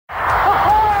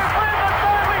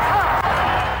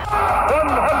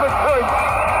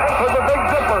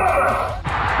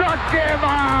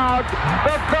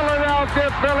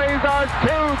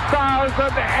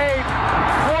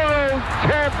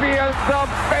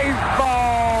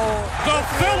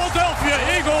Philadelphia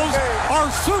Eagles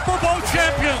are Super Bowl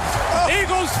champions.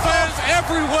 Eagles fans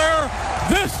everywhere,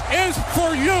 this is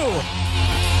for you.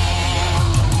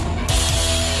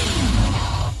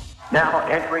 Now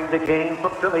entering the game for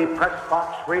Philly Press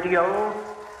Box Radio,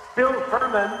 Bill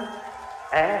Furman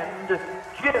and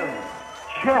Jim,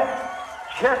 Chet,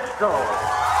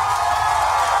 Chesko.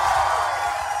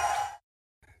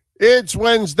 It's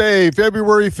Wednesday,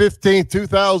 February 15th,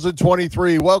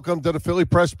 2023. Welcome to the Philly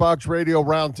Press Box Radio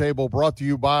Roundtable, brought to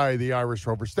you by the Irish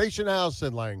Rover Station House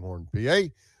in Langhorne, PA,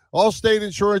 Allstate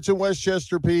Insurance in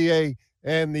Westchester, PA,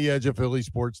 and the Edge of Philly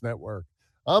Sports Network.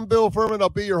 I'm Bill Furman. I'll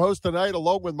be your host tonight,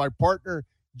 along with my partner,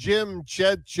 Jim,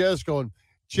 Chet, Chesko. And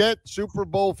Chet, Super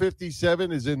Bowl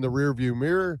 57 is in the rearview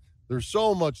mirror. There's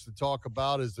so much to talk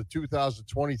about as the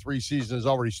 2023 season has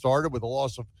already started with the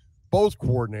loss of both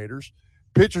coordinators.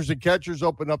 Pitchers and catchers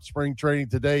opened up spring training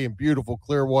today in beautiful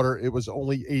Clearwater. It was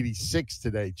only 86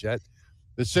 today, Chet.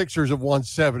 The Sixers have won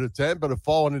 7 of 10, but have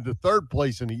fallen into third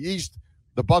place in the East.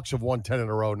 The Bucks have won 10 in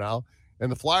a row now.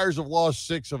 And the Flyers have lost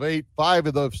 6 of 8, 5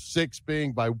 of those 6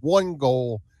 being by 1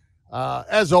 goal.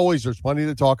 As always, there's plenty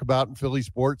to talk about in Philly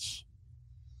sports.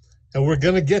 And we're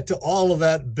going to get to all of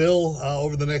that, Bill,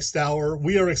 over the next hour.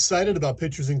 We are excited about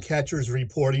pitchers and catchers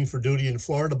reporting for duty in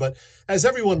Florida. But as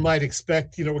everyone might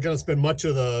expect, we're going to spend much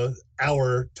of the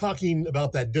hour talking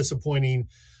about that disappointing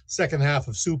second half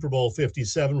of Super Bowl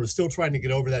 57. We're still trying to get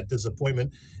over that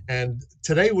disappointment. And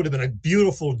today would have been a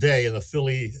beautiful day in the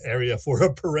Philly area for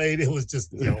a parade. It was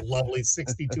just, lovely,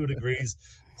 62 degrees,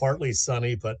 partly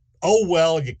sunny. But, oh,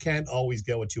 well, you can't always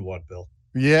get what you want, Bill.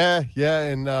 Yeah,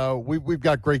 and we've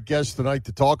got great guests tonight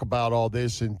to talk about all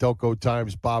this. In Delco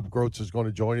Times, Bob Grotz is going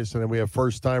to join us, and then we have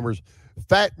first-timers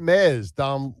Fat Mezz,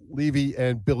 Dom Levy,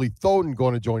 and Billy Thoden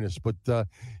going to join us. But,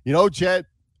 Chet,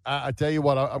 I tell you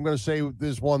what, I'm going to say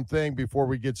this one thing before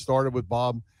we get started with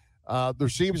Bob. There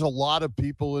seems a lot of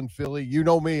people in Philly. You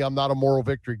know me, I'm not a moral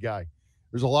victory guy.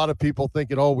 There's a lot of people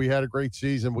thinking, oh, we had a great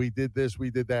season, we did this, we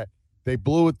did that. They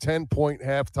blew a 10-point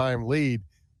halftime lead.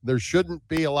 There shouldn't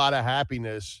be a lot of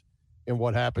happiness in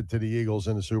what happened to the Eagles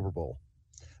in the Super Bowl.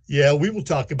 Yeah, we will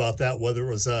talk about that, whether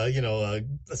it was a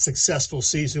successful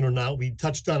season or not. We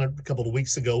touched on it a couple of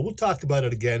weeks ago. We'll talk about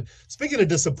it again. Speaking of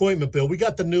disappointment, Bill, we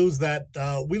got the news that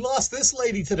we lost this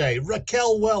lady today,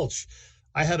 Raquel Welch.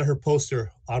 I had her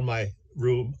poster on my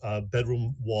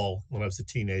bedroom wall when I was a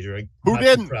teenager. Who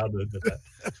didn't? Proud to admit that.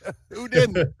 Who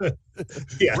didn't?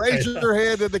 Yeah, raise your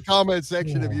hand in the comment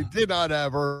section if you did not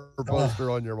have her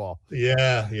poster on your wall.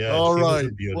 Yeah. All right.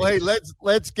 Well, hey,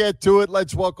 let's get to it.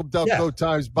 Let's welcome Delco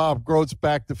Times Bob Grotz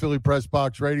back to Philly Press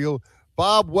Box Radio.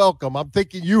 Bob, welcome. I'm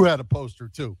thinking you had a poster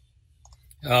too.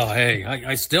 Oh, hey,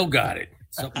 I still got it.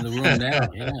 It's up in the room now.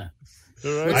 Yeah.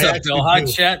 All right. What's up, Bill? Hi,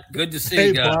 Chet. Good to see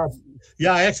you guys. Bob.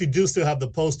 Yeah, I actually do still have the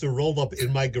poster rolled up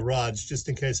in my garage just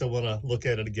in case I want to look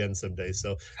at it again someday.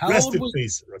 So rest in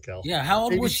peace, Raquel. Yeah, how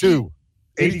old was she?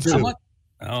 82.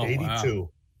 Oh, 82. Wow.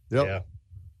 Yep. Yeah.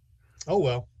 Oh,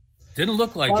 well. Didn't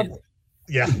look like it.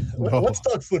 Yeah. No. Let's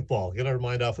talk football. Get our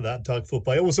mind off of that and talk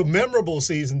football. It was a memorable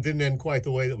season. Didn't end quite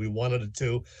the way that we wanted it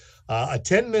to. A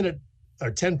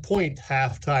 10-point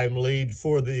halftime lead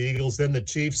for the Eagles. Then the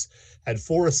Chiefs had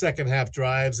 4 second-half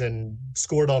drives and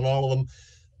scored on all of them.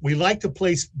 We like to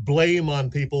place blame on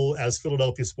people as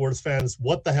Philadelphia sports fans.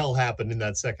 What the hell happened in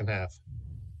that second half?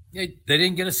 Yeah, they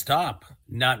didn't get a stop.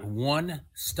 Not one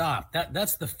stop.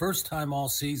 That's the first time all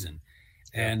season.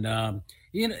 And,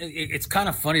 it's kind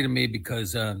of funny to me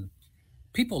because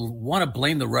people want to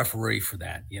blame the referee for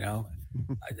that,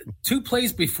 2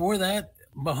 plays before that,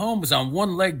 Mahomes on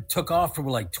one leg took off for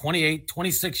like 28,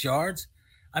 26 yards.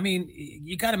 I mean,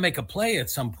 you got to make a play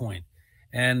at some point.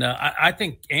 And I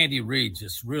think Andy Reid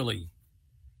just really,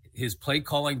 his play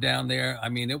calling down there, I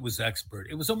mean, it was expert.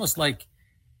 It was almost like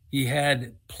he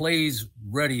had plays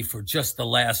ready for just the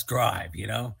last drive,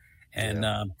 And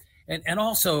and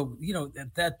also,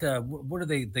 what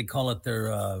do they call it?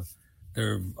 The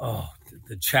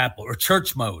chapel or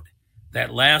church mode,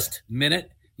 that last minute,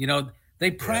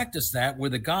 they practice that where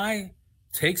the guy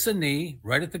takes a knee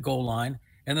right at the goal line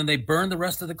and then they burn the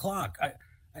rest of the clock.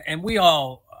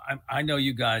 I know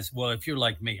you guys, well, if you're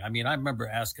like me, I mean, I remember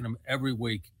asking them every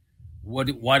week,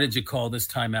 why did you call this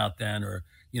timeout then? Or,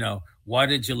 why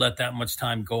did you let that much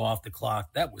time go off the clock?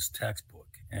 That was textbook.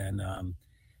 And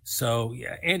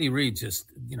Andy Reid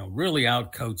just, really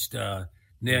outcoached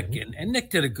Nick. And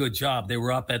Nick did a good job. They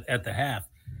were up at the half.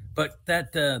 But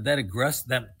that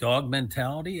dog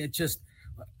mentality, it just,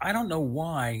 I don't know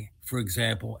why, for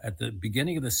example, at the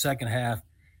beginning of the second half,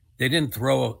 they didn't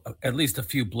throw at least a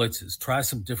few blitzes, try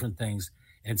some different things,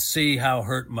 and see how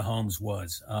hurt Mahomes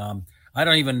was. I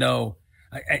don't even know.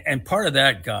 And part of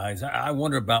that, guys, I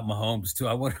wonder about Mahomes too.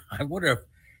 I wonder if,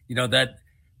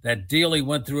 that deal he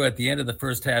went through at the end of the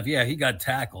first half. Yeah, he got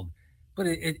tackled, but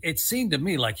it seemed to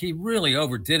me like he really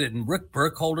overdid it. And Rick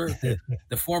Burkholder,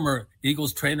 the former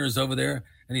Eagles trainer, is over there,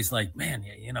 and he's like, man,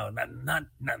 not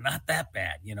that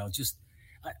bad.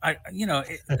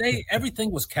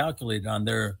 Everything was calculated on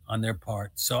their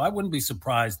part. So I wouldn't be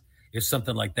surprised if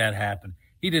something like that happened.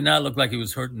 He did not look like he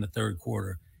was hurt in the third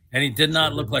quarter, and he did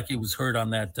not look like he was hurt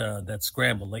on that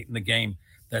scramble late in the game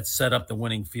that set up the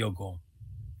winning field goal.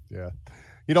 Yeah.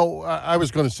 I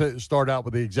was going to start out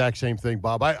with the exact same thing,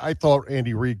 Bob. I thought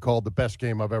Andy Reid called the best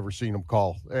game I've ever seen him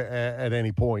call at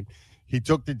any point. He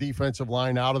took the defensive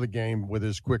line out of the game with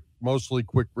his mostly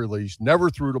quick release, never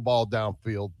threw the ball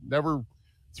downfield, never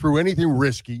threw anything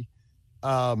risky.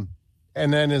 And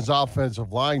then his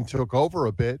offensive line took over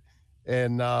a bit.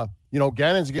 And,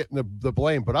 Gannon's getting the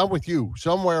blame. But I'm with you.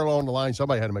 Somewhere along the line,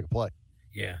 somebody had to make a play.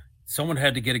 Yeah, someone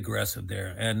had to get aggressive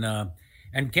there.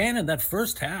 And Gannon, that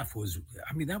first half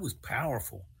that was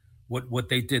powerful, what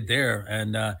they did there.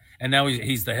 And now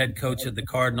he's the head coach of the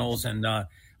Cardinals. And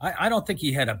I don't think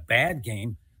he had a bad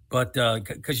game, but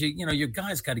because, your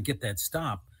guys got to get that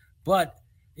stop. But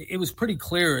it was pretty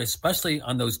clear, especially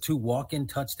on those two walk-in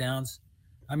touchdowns.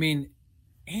 I mean,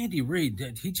 Andy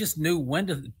Reid, he just knew when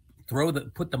to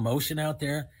put the motion out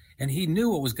there, and he knew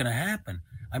what was going to happen.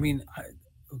 I mean,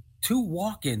 two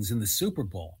walk-ins in the Super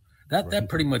Bowl. That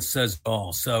pretty much says it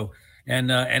all. So, and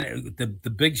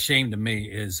the big shame to me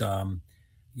is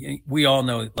we all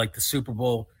know, like the Super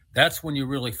Bowl, that's when you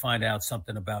really find out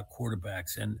something about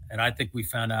quarterbacks. And I think we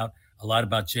found out a lot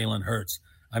about Jalen Hurts.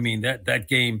 I mean, that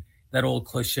game, that old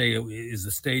cliche, is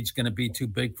the stage going to be too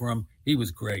big for him? He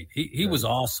was great. He was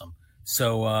awesome.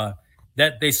 So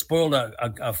that they spoiled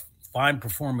a fine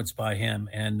performance by him.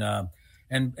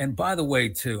 And by the way,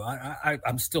 too,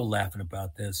 I'm still laughing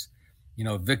about this.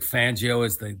 Vic Fangio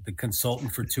is the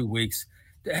consultant for 2 weeks.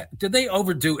 Did they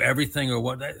overdo everything or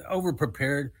what?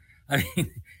 Over-prepared? I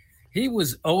mean, he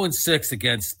was 0-6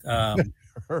 against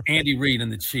Andy Reid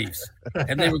and the Chiefs.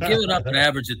 And they were giving up an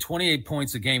average of 28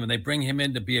 points a game, and they bring him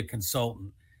in to be a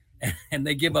consultant. And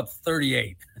they give up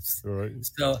 38. Right.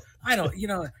 So I don't,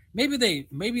 maybe they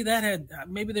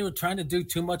were trying to do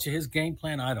too much of his game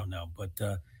plan. I don't know.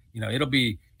 But, it'll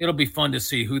be fun to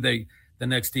see who the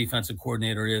next defensive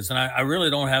coordinator is. And I really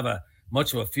don't have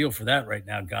much of a feel for that right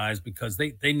now, guys, because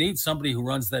they need somebody who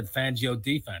runs that Fangio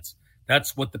defense.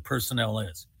 That's what the personnel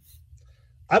is.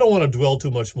 I don't want to dwell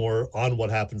too much more on what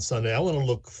happened Sunday. I want to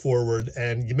look forward.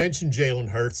 And you mentioned Jalen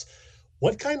Hurts.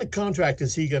 What kind of contract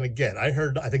is he going to get? I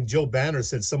think Joe Banner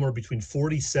said somewhere between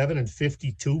 $47 and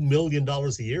 $52 million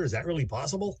a year. Is that really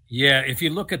possible? Yeah. If you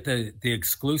look at the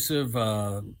exclusive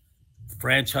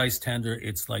franchise tender,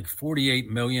 it's like $48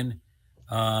 million.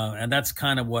 And that's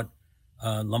kind of what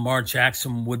Lamar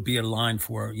Jackson would be aligned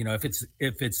for, if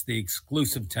it's the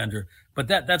exclusive tender. But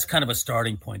that's kind of a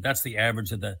starting point. That's the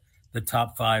average of the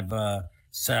top five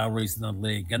salaries in the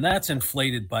league. And that's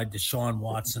inflated by Deshaun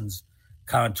Watson's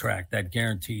contract, that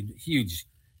huge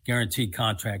guaranteed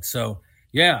contract. So,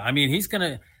 yeah, I mean, he's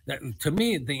going to – to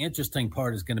me, the interesting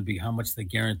part is going to be how much they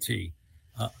guarantee.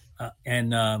 For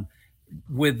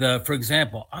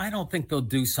example, I don't think they'll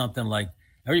do something like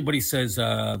 – everybody says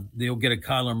they'll get a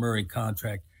Kyler Murray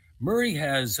contract. Murray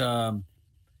has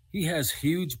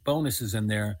huge bonuses in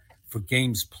there for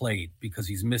games played because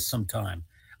he's missed some time.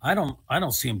 I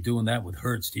don't see him doing that with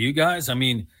Hurts. Do you guys? I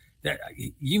mean,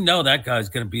 that guy's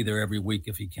going to be there every week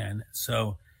if he can.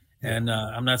 So, and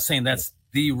I'm not saying that's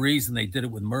the reason they did it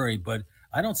with Murray, but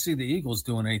I don't see the Eagles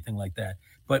doing anything like that.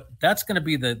 But that's going to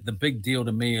be the big deal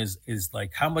to me is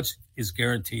like how much is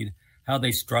guaranteed, how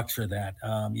they structure that.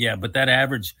 But that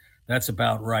average, that's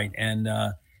about right. And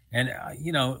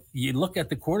you look at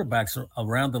the quarterbacks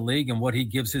around the league and what he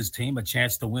gives his team a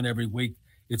chance to win every week.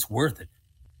 It's worth it.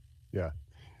 Yeah.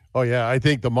 Oh, yeah. I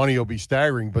think the money will be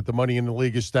staggering, but the money in the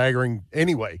league is staggering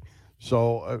anyway.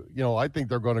 So, I think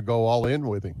they're going to go all in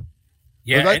with him.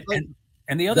 Yeah.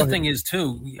 And the other thing is,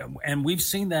 too, and we've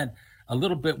seen that a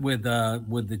little bit with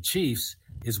the Chiefs,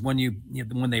 is when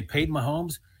they paid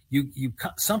Mahomes, you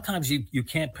sometimes you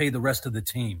can't pay the rest of the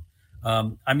team.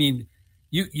 I mean,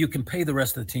 you can pay the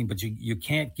rest of the team, but you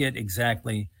can't get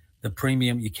exactly the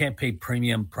premium. You can't pay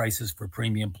premium prices for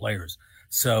premium players.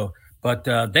 So, but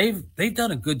they've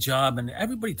done a good job, and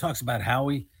everybody talks about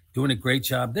Howie doing a great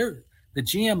job. The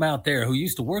GM out there who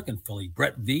used to work in Philly,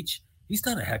 Brett Veach, he's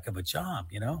done a heck of a job.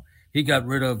 He got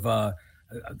rid of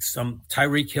some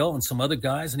Tyreek Hill and some other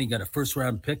guys, and he got a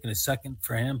first-round pick and a second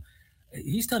for him.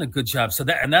 He's done a good job. So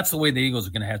that's the way the Eagles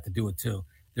are going to have to do it too.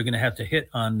 They're going to have to hit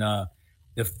on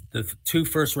the 2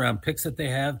 first-round picks that they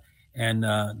have, and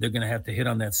they're going to have to hit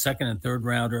on that second and third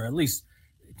rounder, at least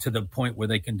to the point where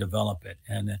they can develop it.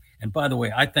 And by the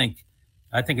way, I think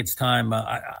it's time.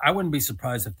 I wouldn't be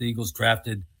surprised if the Eagles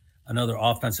drafted another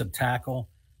offensive tackle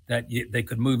that they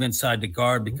could move inside the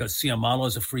guard, because Ciamalo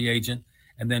is a free agent,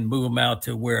 and then move him out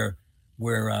to where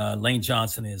Lane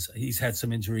Johnson is. He's had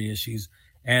some injury issues,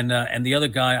 and the other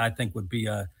guy I think would be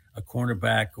a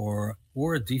cornerback or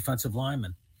a defensive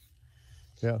lineman.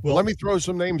 Yeah. Well, let me throw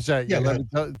some names at you.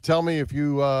 Yeah, tell me if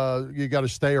you got to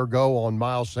stay or go on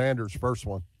Miles Sanders, first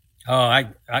one. Oh,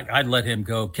 I'd let him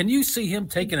go. Can you see him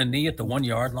taking a knee at the 1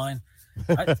 yard line?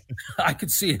 I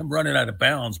could see him running out of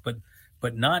bounds, but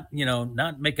not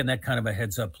making that kind of a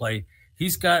heads up play.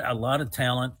 He's got a lot of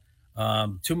talent.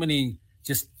 Too many,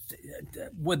 just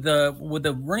with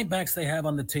the running backs they have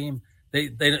on the team,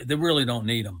 they really don't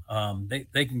need him.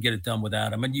 They can get it done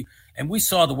without him. And we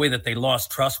saw the way that they lost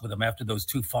trust with him after those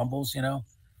 2 fumbles. Yep.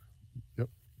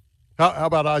 How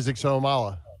about Isaac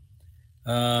Seumalo?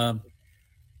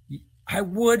 I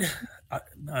would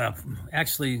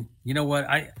actually. You know what?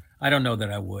 I don't know that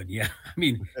I would. Yeah, I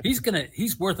mean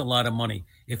he's worth a lot of money.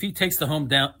 If he takes the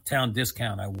hometown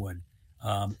discount, I would.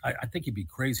 I think he'd be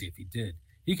crazy if he did.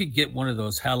 He could get one of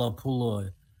those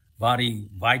Halapula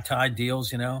Vitae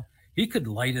deals. He could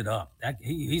light it up.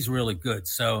 He's really good.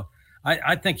 So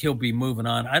I think he'll be moving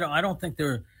on. I don't think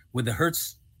they're with the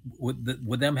Hurts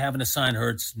with them having to sign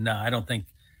Hurts. No, I don't think.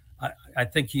 I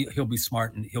think he'll be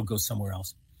smart and he'll go somewhere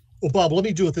else. Well, Bob, let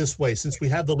me do it this way. Since we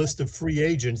have the list of free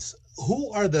agents,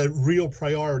 who are the real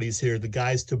priorities here, the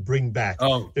guys to bring back?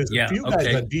 There's a few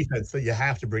guys on defense that you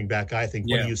have to bring back, I think.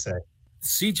 What do you say?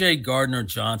 C.J.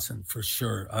 Gardner-Johnson, for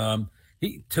sure.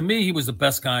 To me, he was the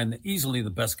best guy, easily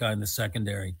the best guy in the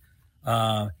secondary.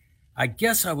 I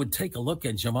guess I would take a look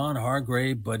at Javon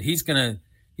Hargrave, but he's gonna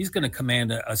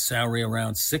command a salary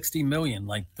around $60 million,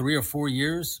 like 3 or 4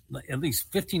 years, at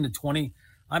least 15 to 20.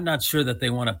 I'm not sure that they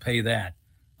want to pay that.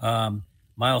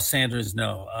 Miles Sanders,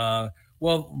 no.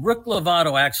 Well, Rick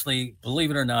Lovato, actually,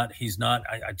 believe it or not, he's not.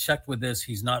 I checked with this.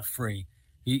 He's not free.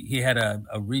 He had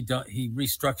he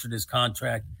restructured his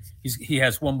contract. He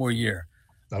has 1 more year.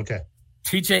 Okay.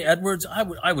 TJ Edwards,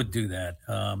 I would do that.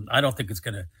 I don't think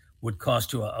would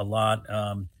cost you a lot.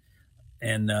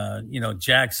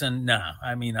 Jackson, nah.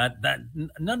 I mean,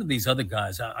 none of these other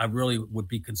guys I really would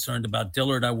be concerned about.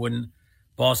 Dillard, I wouldn't.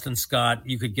 Boston Scott,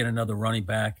 you could get another running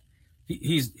back.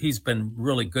 He's been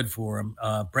really good for him.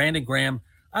 Brandon Graham,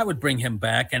 I would bring him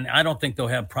back, and I don't think they'll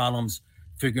have problems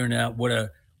figuring out what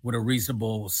a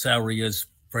reasonable salary is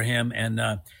for him. And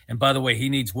by the way, he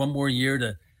needs 1 more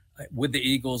year with the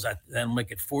Eagles. Then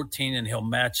make it 14, and he'll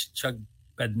match Chuck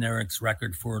Bednarik's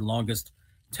record for longest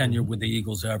tenure with the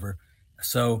Eagles ever.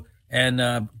 So,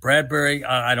 and Bradbury,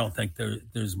 I don't think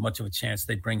there's much of a chance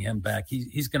they bring him back.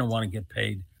 He's going to want to get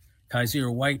paid.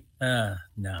 Kaiser White,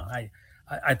 no.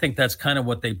 I think that's kind of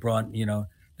what they brought.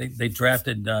 They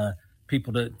drafted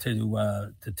people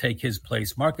to take his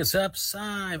place. Marcus Epps,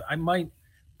 I might,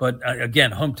 but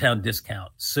again, hometown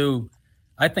discount.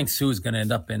 I think Sue is going to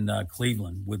end up in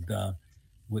Cleveland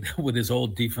with his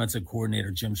old defensive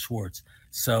coordinator Jim Schwartz.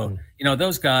 So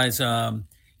those guys, so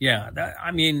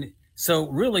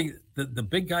really the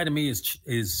big guy to me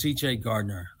is C.J.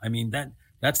 Gardner. I mean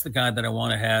that's the guy that I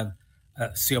want to have.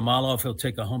 Ciamalo, if he'll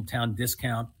take a hometown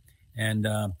discount. And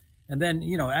then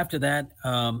after that,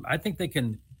 I think they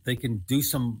can do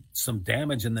some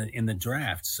damage in the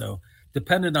draft. So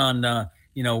depending on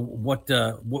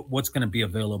what's going to be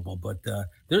available, but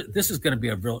this is going to be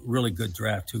a really good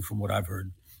draft too, from what I've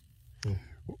heard.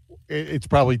 It's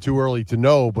probably too early to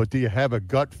know, but do you have a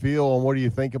gut feel on what do you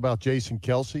think about Jason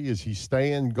Kelce? Is he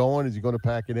staying, going? Is he going to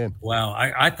pack it in? Wow,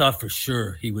 I thought for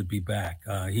sure he would be back.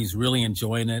 He's really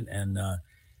enjoying it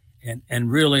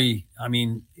and really, I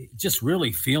mean, just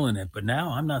really feeling it. But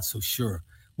now I'm not so sure.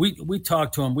 We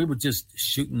talked to him. We were just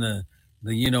shooting the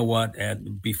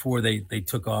before they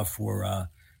took off for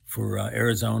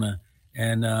Arizona,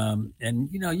 and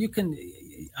you can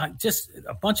just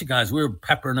a bunch of guys. We were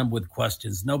peppering them with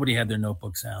questions. Nobody had their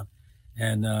notebooks out,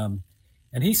 and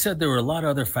he said there were a lot of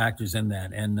other factors in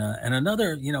that, and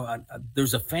another,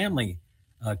 there's a family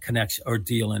connection or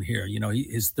deal in here.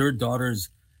 His third daughter's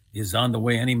is on the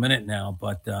way any minute now,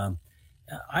 but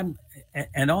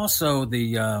also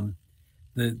the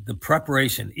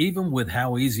preparation, even with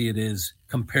how easy it is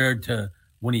compared to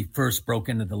when he first broke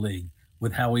into the league,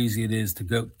 with how easy it is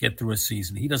to get through a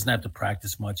season. He doesn't have to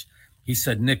practice much. He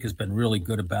said Nick has been really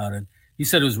good about it. He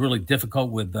said it was really difficult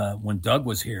with when Doug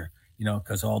was here,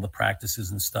 because all the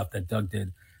practices and stuff that Doug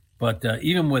did. But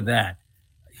even with that,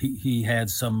 he had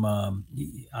some.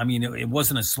 It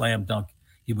wasn't a slam dunk.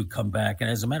 he would come back. And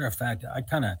as a matter of fact,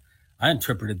 I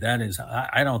interpreted that as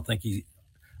I don't think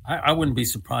I wouldn't be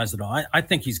surprised at all. I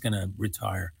think he's going to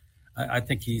retire. I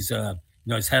think he's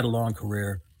he's had a long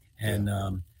career, and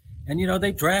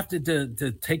they drafted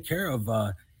to take care of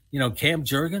Cam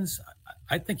Jurgens.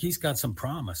 I think he's got some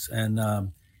promise, and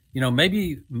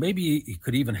maybe he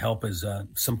could even help as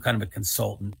some kind of a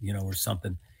consultant, or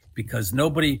something, because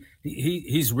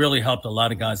he's really helped a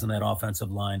lot of guys on that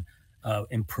offensive line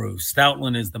improve.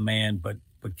 Stoutland is the man, but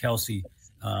Kelsey,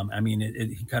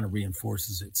 he kind of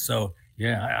reinforces it. So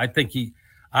yeah, I think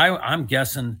I'm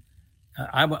guessing,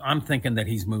 I'm thinking that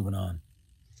he's moving on.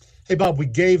 Hey, Bob, we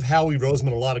gave Howie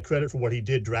Roseman a lot of credit for what he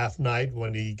did draft night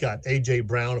when he got A.J.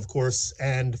 Brown, of course,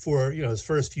 and for his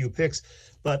first few picks.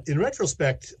 But in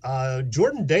retrospect,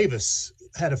 Jordan Davis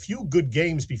had a few good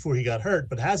games before he got hurt,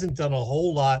 but hasn't done a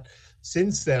whole lot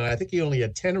since then. I think he only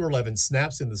had 10 or 11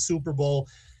 snaps in the Super Bowl,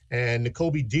 and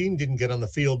Nakobe Dean didn't get on the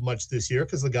field much this year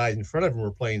because the guys in front of him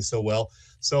were playing so well.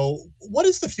 So what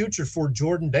is the future for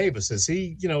Jordan Davis? Is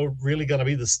he, really going to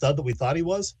be the stud that we thought he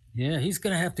was? Yeah, he's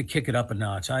going to have to kick it up a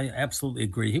notch. I absolutely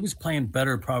agree. He was playing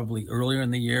better probably earlier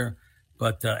in the year,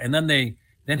 but and then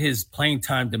his playing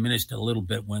time diminished a little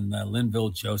bit when Linville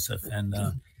Joseph and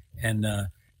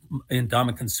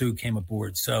Ndamukong Suh came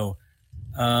aboard. So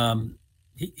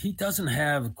he doesn't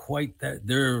have quite that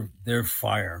their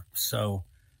fire. So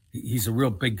he's a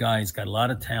real big guy. He's got a lot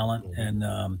of talent and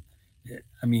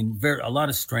a lot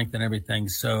of strength and everything.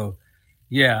 So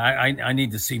yeah, I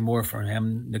need to see more from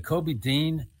him. Nakobe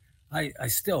Dean,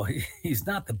 he's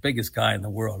not the biggest guy in the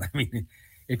world. I mean,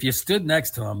 if you stood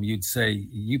next to him, you'd say,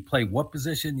 you play what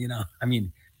position?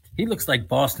 He looks like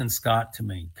Boston Scott to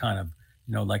me, kind of,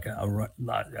 like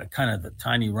a kind of a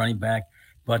tiny running back,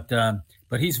 but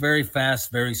he's very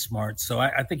fast, very smart. So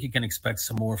I think you can expect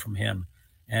some more from him.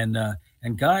 And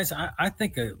guys, I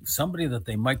think somebody that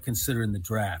they might consider in the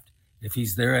draft, if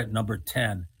he's there at number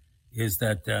 10, is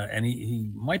that, and he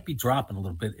might be dropping a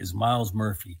little bit, is Miles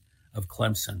Murphy of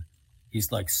Clemson.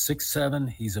 He's like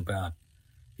 6'7".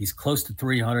 He's close to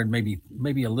 300,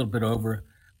 maybe a little bit over,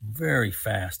 very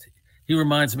fast. He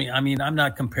reminds me, I'm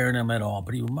not comparing him at all,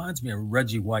 but he reminds me of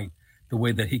Reggie White, the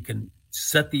way that he can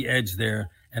set the edge there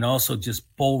and also just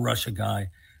bull rush a guy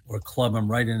or club him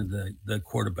right into the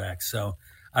quarterback. So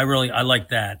I like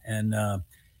that. And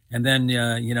then,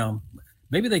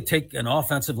 maybe they take an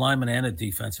offensive lineman and a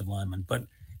defensive lineman, but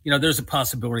there's a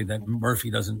possibility that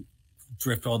Murphy doesn't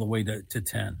drift all the way to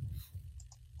 10.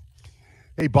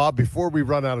 Hey, Bob, before we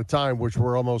run out of time, which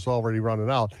we're almost already running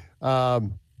out,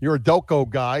 you're a Delco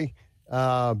guy.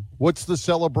 What's the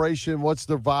celebration? What's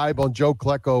the vibe on Joe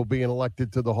Klecko being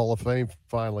elected to the Hall of Fame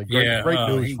finally? Great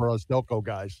news for us Delco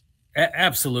guys.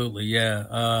 Absolutely, yeah.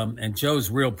 And Joe's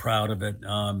real proud of it.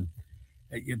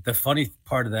 The funny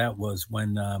part of that was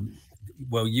when,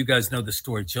 you guys know the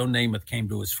story. Joe Namath came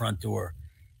to his front door,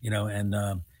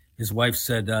 and his wife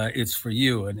said, "It's for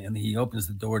you." And he opens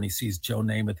the door and he sees Joe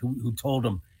Namath, who told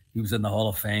him he was in the Hall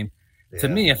of Fame. Yeah. To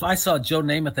me, if I saw Joe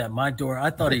Namath at my door,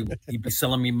 I thought he'd be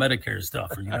selling me Medicare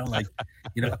stuff, or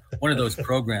one of those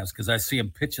programs, because I see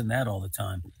him pitching that all the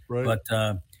time. Right. But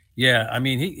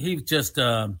he just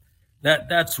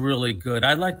that's really good.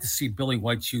 I'd like to see Billy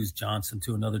White Shoes Johnson,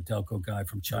 too, another Delco guy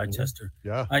from Chichester.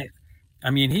 Yeah.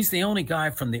 He's the only guy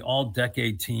from the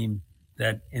all-decade team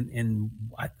that in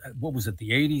what was it, the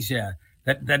 80s? Yeah,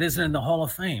 that isn't in the Hall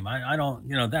of Fame. I don't,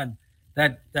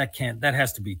 that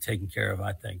has to be taken care of,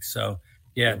 I think. So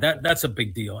yeah, that's a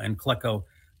big deal. And Klecko,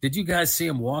 did you guys see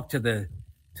him walk to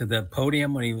the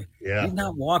podium when he's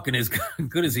not walking as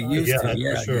good as he used to?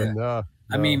 Yeah, for sure. Yeah.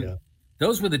 No,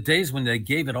 those were the days when they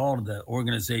gave it all to the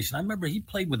organization. I remember he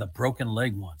played with a broken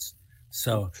leg once.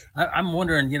 So I'm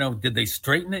wondering, did they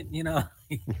straighten it?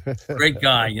 Great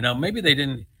guy. Maybe they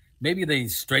didn't. Maybe they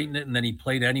straightened it and then he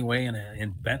played anyway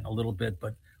and bent a little bit.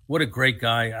 But what a great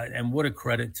guy, and what a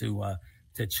credit to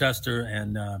Chester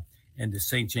and to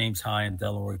St. James High in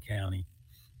Delaware County.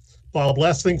 Bob,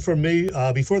 last thing from me.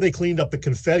 Before they cleaned up the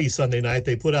confetti Sunday night,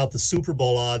 they put out the Super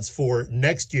Bowl odds for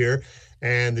next year.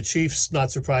 And the Chiefs,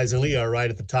 not surprisingly, are right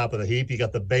at the top of the heap. You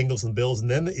got the Bengals and Bills and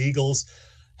then the Eagles.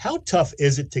 How tough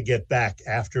is it to get back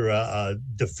after a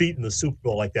defeat in the Super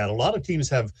Bowl like that? A lot of teams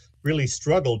have really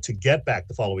struggled to get back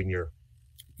the following year.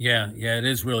 Yeah, it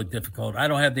is really difficult. I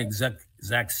don't have the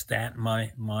exact stat in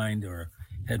my mind or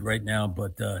head right now,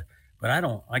 but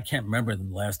I can't remember the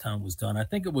last time it was done. I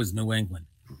think it was New England.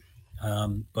 I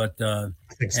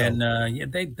think so. And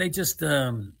they just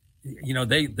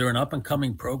they're an up and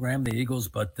coming program, the Eagles,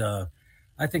 but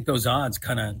I think those odds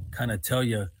kind of tell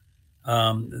you.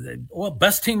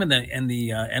 Best team in the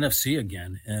NFC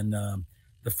again, and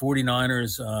the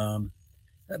 49ers.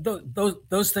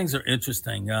 those things are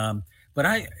interesting. But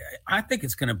I think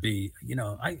it's going to be,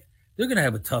 they're going to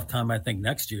have a tough time, I think,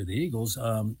 next year, the Eagles,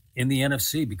 in the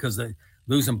NFC, because they're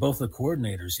losing both the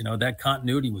coordinators. That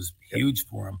continuity was huge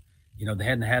for them. They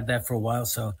hadn't had that for a while.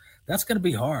 So that's going to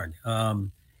be hard.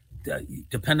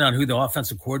 Depending on who the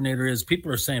offensive coordinator is,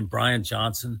 people are saying Brian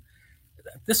Johnson.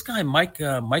 This guy, Mike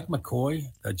McCoy,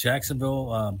 the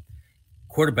Jacksonville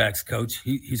quarterbacks coach,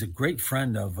 he's a great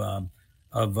friend of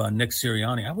Nick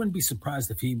Sirianni. I wouldn't be surprised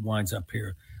if he winds up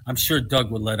here. I'm sure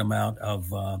Doug would let him out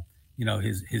of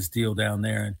his deal down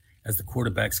there and as the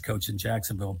quarterbacks coach in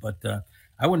Jacksonville. But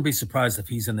I wouldn't be surprised if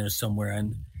he's in there somewhere.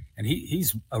 And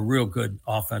he's a real good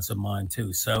offensive mind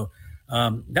too. So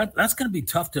that's going to be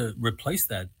tough to replace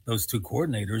those two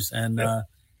coordinators.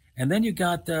 And then you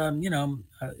got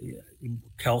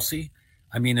Kelsey.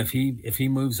 I mean, if he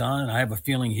moves on, and I have a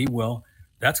feeling he will,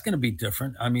 that's going to be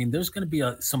different. I mean, there's going to be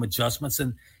some adjustments,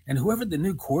 and whoever the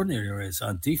new coordinator is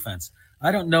on defense,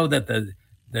 I don't know that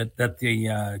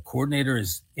the coordinator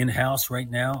is in-house right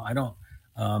now. I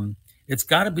don't. It's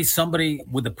got to be somebody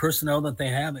with the personnel that they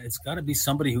have. It's got to be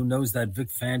somebody who knows that Vic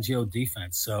Fangio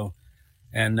defense. So,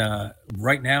 and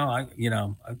right now,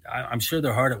 I'm sure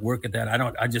they're hard at work at that.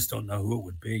 I just don't know who it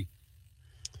would be.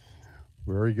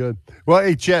 Very good. Well,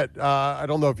 hey, Chet, I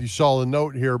don't know if you saw the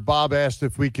note here. Bob asked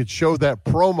if we could show that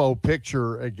promo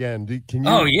picture again. Can you?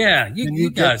 Oh, yeah. You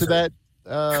guys get to that?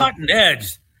 Cutting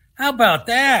edge. How about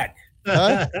that?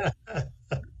 Huh?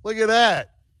 Look at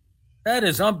that. That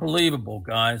is unbelievable,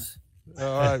 guys.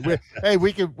 All right.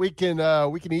 We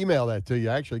can email that to you,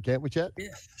 actually, can't we, Chet? Yeah,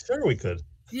 sure we could.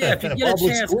 Yeah, if you get a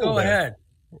chance, go ahead.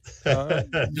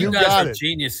 You guys are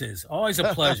geniuses. Always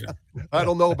a pleasure. I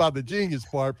don't know about the genius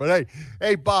part, but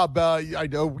hey, Bob, I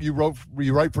know you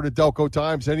write for the Delco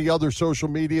Times. Any other social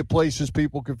media places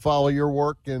people can follow your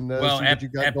work and see what you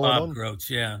got going Bob on? Grotz,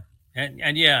 yeah,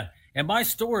 and my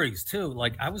stories too.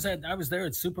 Like I was there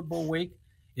at Super Bowl week.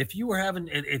 If you were having,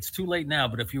 it's too late now,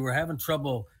 but if you were having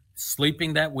trouble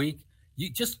sleeping that week, you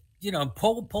just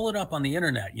pull it up on the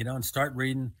internet, and start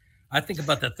reading. I think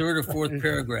about the third or fourth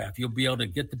paragraph. You'll be able to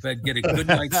get to bed, get a good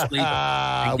night's sleep.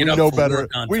 And get we up know for better.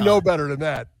 Work on we time. know better than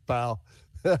that, pal.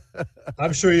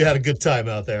 I'm sure you had a good time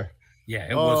out there.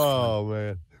 Yeah, it was. Oh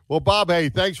man. Well, Bob, hey,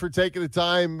 thanks for taking the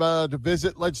time to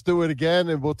visit. Let's do it again,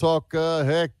 and we'll talk.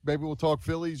 Maybe we'll talk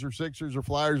Phillies or Sixers or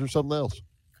Flyers or something else.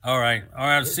 All right.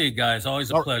 I'll see you guys.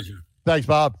 Always a pleasure. Thanks,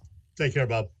 Bob. Take care,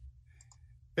 Bob.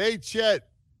 Hey, Chet.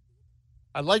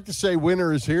 I'd like to say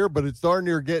winter is here, but it's darn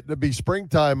near getting to be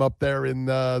springtime up there in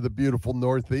the beautiful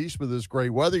Northeast with this great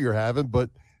weather you're having. But,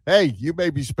 hey, you may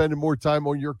be spending more time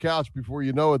on your couch before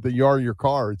you know it than you are in your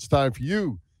car. It's time for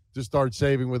you to start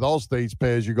saving with Allstate's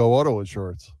pay-as-you-go auto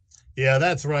insurance. Yeah,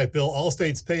 that's right, Bill.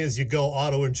 Allstate's pay-as-you-go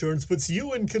auto insurance puts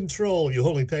you in control. You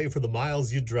only pay for the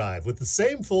miles you drive with the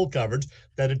same full coverage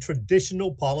that a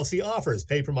traditional policy offers.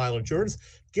 Pay-per-mile insurance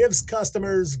gives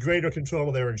customers greater control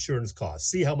of their insurance costs.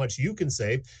 See how much you can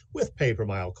save with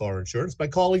pay-per-mile car insurance by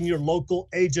calling your local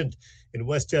agent in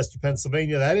Westchester,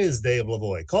 Pennsylvania. That is Dave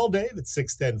Lavoie. Call Dave at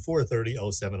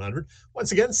 610-430-0700.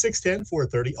 Once again,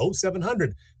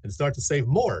 610-430-0700 and start to save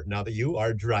more now that you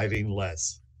are driving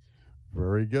less.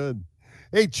 Very good.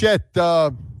 Hey, Chet,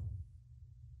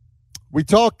 we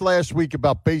talked last week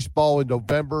about baseball in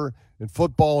November and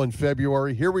football in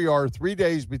February. Here we are 3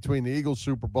 days between the Eagles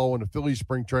Super Bowl and the Phillies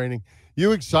spring training.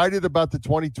 You excited about the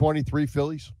 2023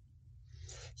 Phillies?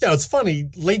 Yeah, it's funny.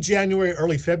 Late January,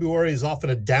 early February is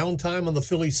often a downtime on the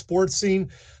Philly sports scene.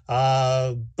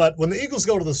 But when the Eagles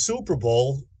go to the Super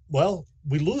Bowl, well,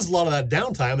 we lose a lot of that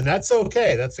downtime, and that's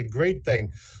okay. That's a great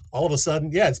thing. All of a sudden,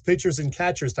 it's pitchers and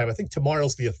catchers time. I think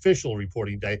tomorrow's the official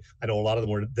reporting day. I know a lot of them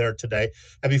were there today.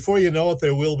 And before you know it,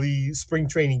 there will be spring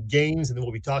training games, and then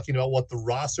we'll be talking about what the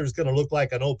roster is going to look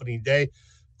like on opening day.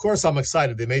 Of course, I'm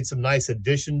excited. They made some nice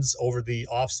additions over the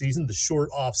offseason, the short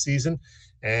offseason,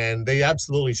 and they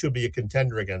absolutely should be a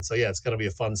contender again. So, it's going to be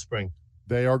a fun spring.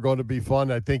 They are going to be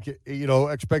fun. I think,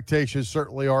 expectations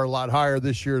certainly are a lot higher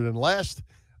this year than last.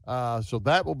 So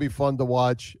that will be fun to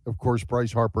watch. Of course,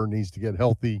 Bryce Harper needs to get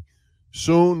healthy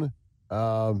soon.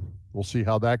 We'll see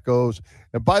how that goes.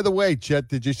 And by the way, Chet,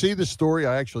 did you see the story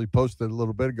I actually posted a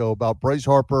little bit ago about Bryce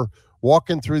Harper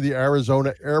walking through the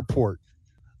Arizona airport?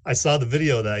 I saw the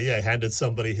video of that. He handed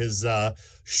somebody his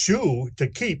shoe to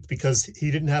keep because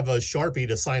he didn't have a Sharpie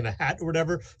to sign a hat or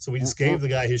whatever. So he just gave the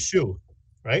guy his shoe,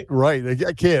 right? Right.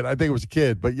 A kid. I think it was a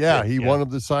kid. But, he wanted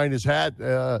to sign his hat.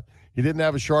 He didn't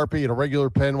have a Sharpie, and a regular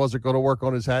pen wasn't going to work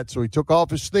on his hat, so he took off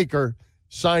his sneaker,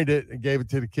 signed it, and gave it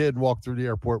to the kid and walked through the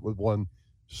airport with one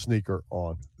sneaker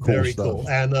on. Very stuff. cool.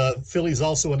 And Phillies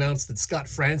also announced that Scott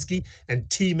Franzke and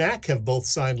T-Mac have both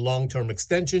signed long-term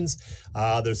extensions.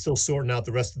 They're still sorting out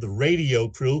the rest of the radio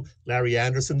crew. Larry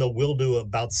Anderson, though, will do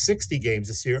about 60 games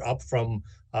this year, up from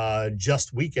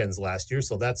just weekends last year,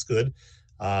 so that's good.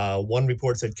 One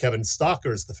report said Kevin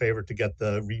Stalker is the favorite to get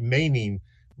the remaining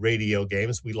radio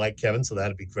games. We like Kevin, so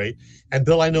that'd be great. And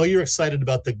Bill, I know you're excited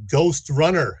about the Ghost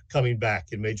Runner coming back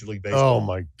in Major League Baseball. Oh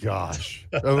my gosh.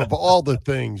 Of all the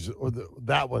things,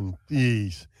 that one,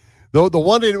 geez. Though the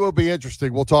one that will be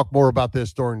interesting, we'll talk more about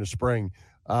this during the spring,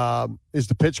 is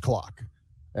the pitch clock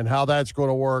and how that's going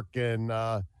to work. And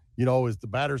is the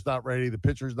batter's not ready, the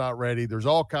pitcher's not ready. There's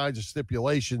all kinds of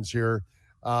stipulations here.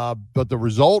 But the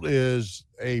result is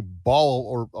a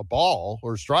ball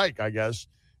or strike, I guess,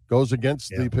 goes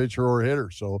against the pitcher or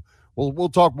hitter. So we'll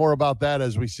talk more about that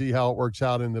as we see how it works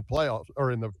out in the playoffs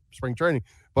or in the spring training.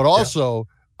 But also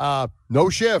no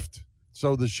shift.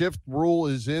 So the shift rule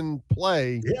is in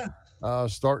play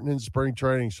starting in spring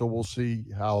training. So we'll see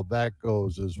how that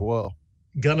goes as well.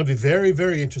 Gonna be very,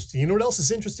 very interesting. You know what else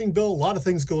is interesting, Bill? A lot of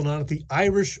things going on at the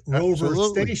Irish Rover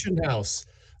Station House.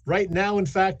 Right now, in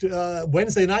fact,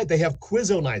 Wednesday night, they have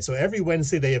Quizzo night. So every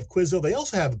Wednesday, they have Quizzo. They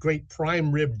also have great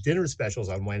prime rib dinner specials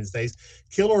on Wednesdays,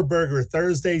 killer burger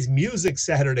Thursdays, music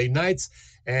Saturday nights.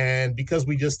 And because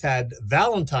we just had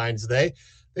Valentine's Day,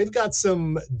 they've got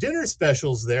some dinner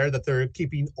specials there that they're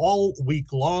keeping all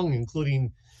week long,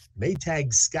 including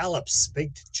Maytag scallops,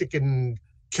 baked chicken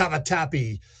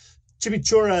cavatappi,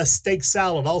 chimichurri steak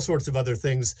salad, all sorts of other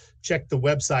things. Check the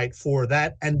website for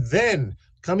that. And then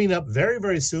coming up very,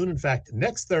 very soon, in fact,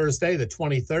 next Thursday, the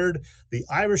 23rd, the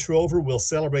Irish Rover will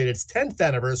celebrate its 10th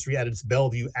anniversary at its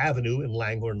Bellevue Avenue in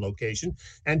Langhorne location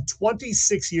and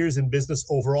 26 years in business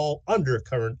overall under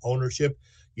current ownership.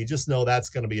 You just know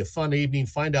that's going to be a fun evening.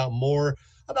 Find out more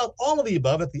about all of the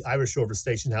above at the Irish Rover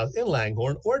Station House in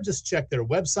Langhorne, or just check their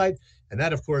website. And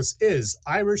that, of course, is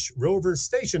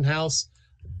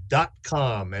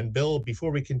IrishRoverStationHouse.com. And Bill,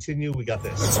 before we continue, we got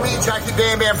this. It's me, Jackie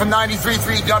Bam Bam from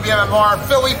 93.3 WMMR,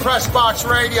 Philly Press Box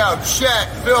Radio.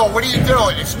 Chet, Bill, what are you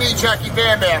doing? It's me, Jackie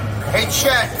Bam Bam. Hey,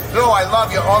 Chet, Bill, I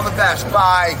love you. All the best.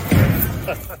 Bye.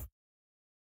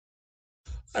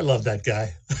 I love that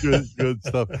guy. Good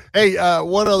stuff. Hey,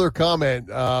 one other comment.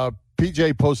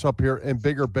 PJ posts up here in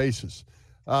bigger bases.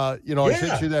 I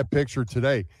sent you that picture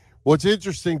today. What's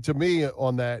interesting to me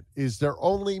on that is they're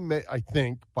only, I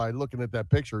think, by looking at that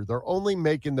picture, they're only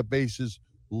making the bases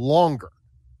longer,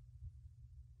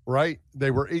 right?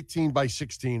 They were 18 by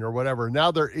 16 or whatever.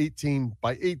 Now they're 18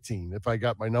 by 18, if I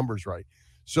got my numbers right.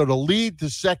 So the lead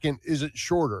to second isn't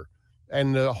shorter,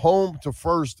 and the home to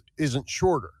first isn't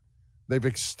shorter. They've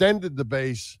extended the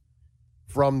base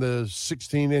from the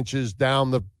 16 inches down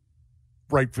the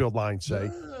right field line, say,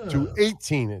 to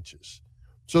 18 inches.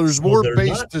 So there's more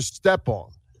base to step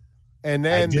on. And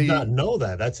then I did not know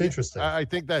that. That's interesting. I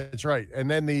think that's right. And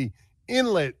then the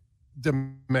inlet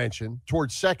dimension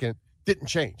towards second didn't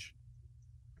change.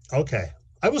 Okay.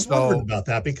 I was wondering about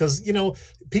that because,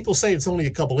 people say it's only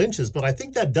a couple inches, but I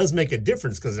think that does make a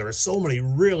difference because there are so many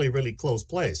really, really close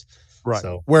plays. Right.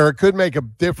 So, where it could make a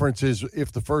difference is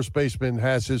if the first baseman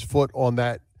has his foot on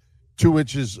that 2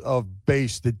 inches of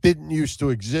base that didn't used to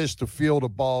exist to field a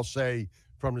ball, say,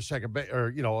 from the second base, or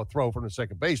a throw from the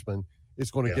second baseman, it's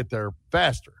going to get there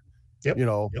faster. Yep.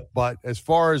 But as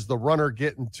far as the runner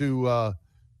getting to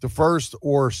first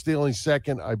or stealing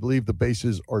second, I believe the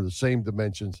bases are the same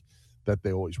dimensions that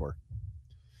they always were.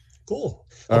 Cool.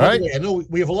 All right. I know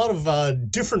we have a lot of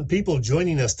different people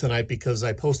joining us tonight because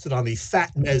I posted on the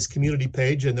Fat Mezz community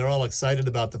page, and they're all excited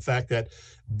about the fact that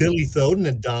Billy Thoden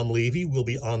and Dom Levy will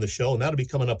be on the show, and that'll be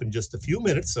coming up in just a few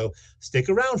minutes. So stick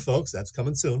around, folks. That's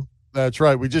coming soon. That's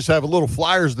right. We just have a little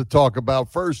Flyers to talk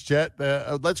about first, Chet.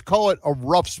 Let's call it a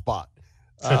rough spot.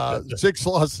 6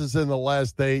 losses in the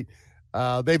last 8.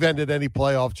 They've ended any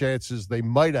playoff chances they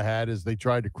might have had as they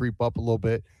tried to creep up a little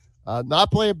bit.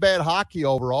 Not playing bad hockey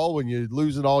overall when you're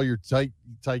losing all your tight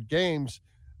games.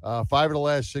 5 of the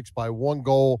last 6 by 1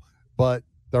 goal, but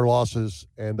they're losses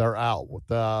and they're out.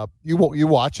 You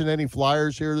watching any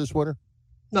Flyers here this winter?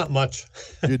 Not much.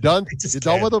 You done? You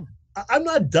done with them? I'm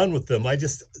not done with them.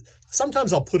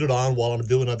 Sometimes I'll put it on while I'm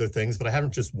doing other things, but I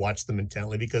haven't just watched them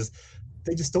intently because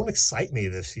they just don't excite me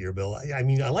this year, Bill. I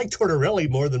mean, I like Tortorelli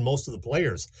more than most of the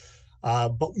players.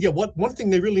 One thing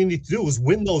they really need to do is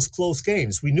win those close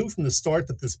games. We knew from the start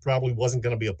that this probably wasn't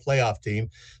going to be a playoff team.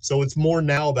 So it's more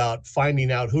now about finding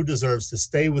out who deserves to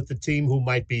stay with the team, who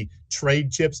might be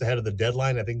trade chips ahead of the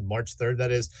deadline, I think March 3rd,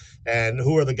 that is, and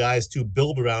who are the guys to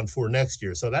build around for next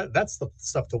year. So that's the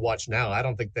stuff to watch now. I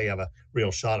don't think they have a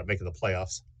real shot at making the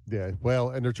playoffs. Yeah,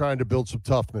 well, and they're trying to build some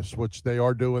toughness, which they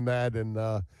are doing that. And,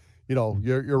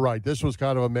 you're right. This was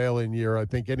kind of a mail-in year. I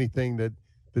think anything that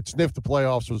sniffed the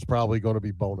playoffs was probably going to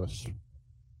be bonus.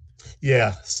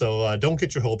 Yeah, so don't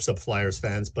get your hopes up, Flyers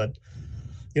fans. But,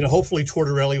 hopefully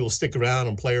Tortorelli will stick around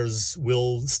and players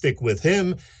will stick with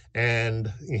him,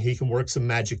 and he can work some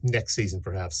magic next season,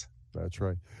 perhaps. That's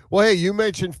right. Well, hey, you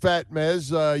mentioned Fat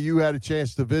Mezz. You had a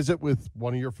chance to visit with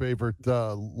one of your favorite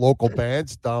local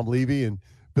bands, Dom Levy and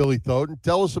Billy Thoden.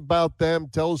 Tell us about them.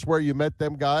 Tell us where you met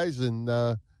them guys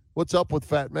and what's up with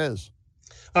Fat Mezz.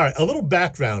 All right, a little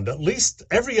background. At least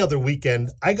every other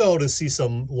weekend, I go to see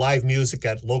some live music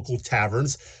at local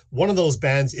taverns. One of those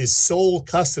bands is Soul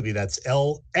Custody. That's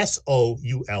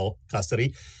LSOUL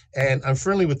Custody. And I'm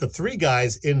friendly with the three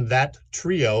guys in that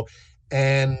trio.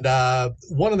 And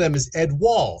one of them is Ed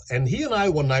Wall. And he and I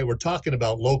one night were talking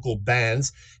about local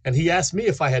bands. And he asked me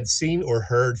if I had seen or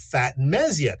heard Fat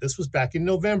Mezz yet. This was back in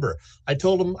November. I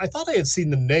told him I thought I had seen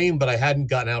the name, but I hadn't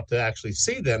gotten out to actually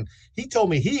see them. He told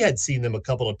me he had seen them a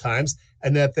couple of times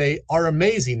and that they are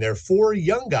amazing. They're four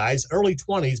young guys, early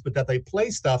 20s, but that they play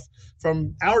stuff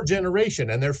from our generation,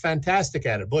 and they're fantastic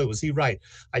at it. Boy, was he right.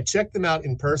 I checked them out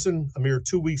in person a mere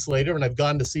 2 weeks later, and I've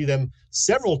gone to see them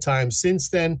several times since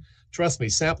then. Trust me,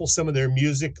 sample some of their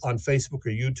music on Facebook or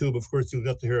YouTube. Of course, you'll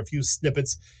get to hear a few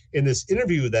snippets in this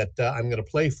interview that I'm going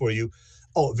to play for you.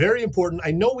 Oh, very important.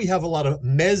 I know we have a lot of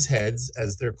Mezz heads,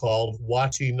 as they're called,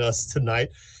 watching us tonight.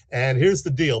 And here's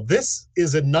the deal. This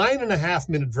is a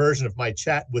 9.5-minute version of my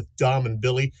chat with Dom and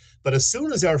Billy. But as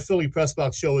soon as our Philly Press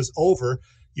Box show is over,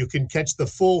 you can catch the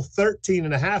full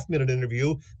 13.5-minute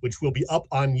interview, which will be up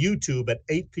on YouTube at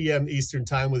 8 p.m. Eastern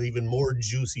time with even more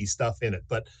juicy stuff in it.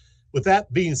 But with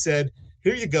that being said,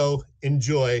 here you go.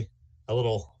 Enjoy a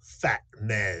little Fat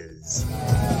Mezz.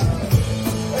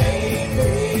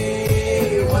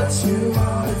 Baby, what you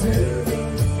wanna do?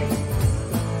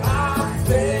 I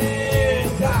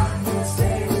think I can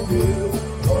stay with you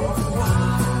for a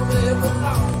while, live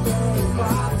longer if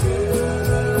I do.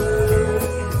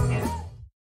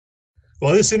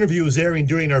 Well, this interview is airing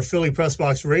during our Philly Press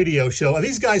Box radio show.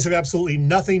 These guys have absolutely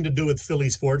nothing to do with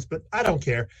Philly sports, but I don't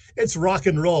care. It's rock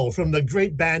and roll from the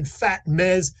great band Fat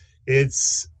Mezz.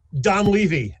 It's Dom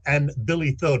Levy and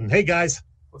Billy Thoden. Hey, guys.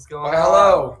 What's going on?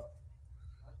 Hello.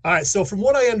 All right, so from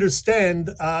what I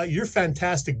understand, your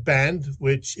fantastic band,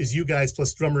 which is you guys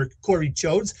plus drummer Corey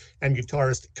Chodes and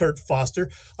guitarist Kurt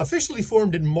Foster, officially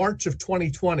formed in March of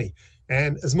 2020.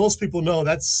 And as most people know,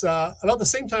 that's about the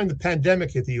same time the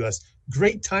pandemic hit the U.S.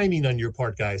 Great timing on your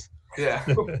part, guys. Yeah.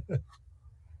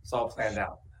 It's all planned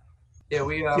out. Yeah,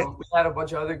 we had a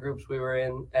bunch of other groups we were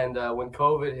in, and when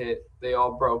COVID hit, they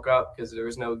all broke up because there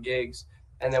was no gigs.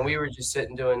 And then we were just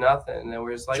sitting doing nothing, and then we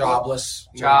were just like jobless,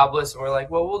 and we're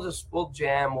like, well, we'll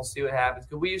jam, we'll see what happens.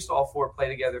 Because we used to all four play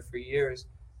together for years,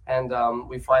 and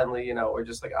we finally, we're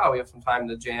just like, oh, we have some time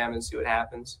to jam and see what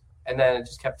happens. And then it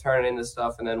just kept turning into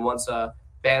stuff. And then once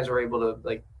bands were able to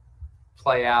like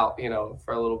play out,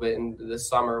 for a little bit in the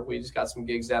summer, we just got some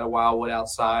gigs out of Wildwood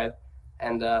outside,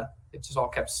 and it just all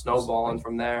kept snowballing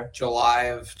from there. July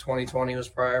of 2020 was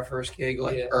probably our first gig,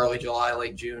 early July,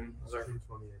 late June was our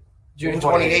June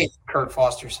 28th, Kurt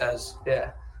Foster says.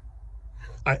 Yeah.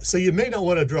 All right, so you may not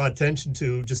want to draw attention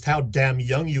to just how damn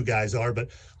young you guys are, but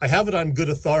I have it on good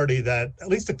authority that at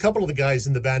least a couple of the guys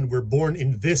in the band were born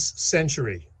in this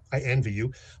century. I envy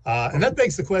you. And that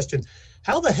begs the question,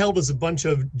 how the hell does a bunch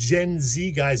of Gen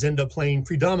Z guys end up playing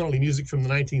predominantly music from the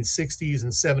 1960s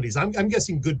and 70s? I'm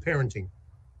guessing good parenting.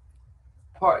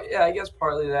 Yeah, I guess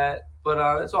partly that.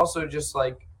 But it's also just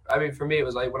like, for me, it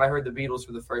was like when I heard the Beatles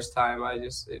for the first time,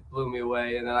 it blew me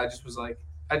away. And then I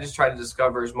just tried to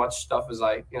discover as much stuff as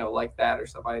I, like that or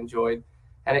stuff I enjoyed.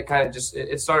 And it kind of just,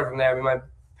 it started from there. My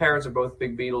parents are both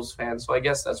big Beatles fans, so I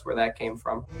guess that's where that came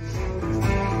from.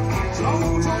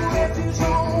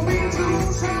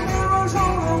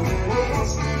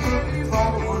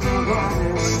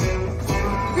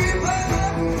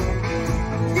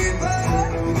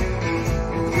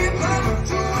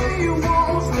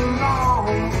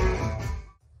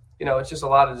 It's just a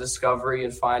lot of discovery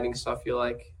and finding stuff you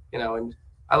like, and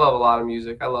I love a lot of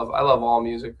music. I love all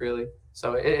music, really.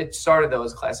 So it started, though,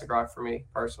 as classic rock for me,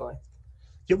 personally.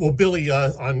 Yeah, well, Billy,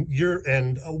 on your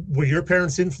end, were your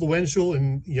parents influential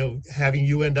in, having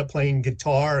you end up playing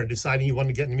guitar and deciding you wanted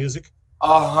to get into music?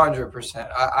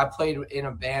 100%. I played in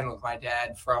a band with my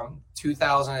dad from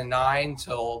 2009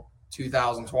 till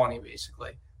 2020,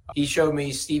 basically. He showed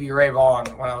me Stevie Ray Vaughan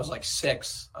when I was like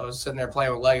 6. I was sitting there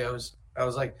playing with Legos. I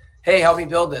was like, hey, help me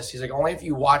build this. He's like, only if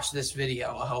you watch this video,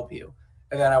 I'll help you.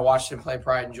 And then I watched him play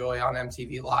Pride and Joy on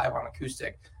MTV Live on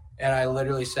acoustic. And I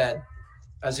literally said,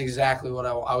 That's exactly what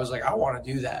I was like, I want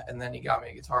to do that. And then he got me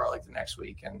a guitar like the next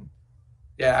week. And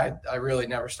yeah, I really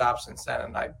never stopped since then.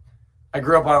 And I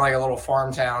grew up on like a little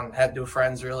farm town, had no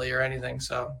friends really or anything.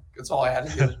 So that's all I had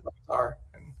to do was play guitar.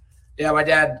 And yeah, my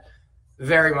dad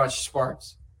very much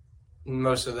sparked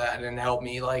most of that and helped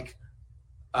me like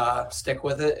stick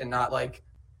with it and not like,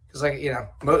 because like, you know,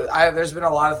 there's been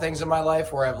a lot of things in my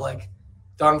life where I've like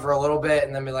done for a little bit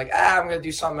and then be like, I'm going to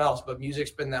do something else. But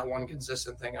music's been that one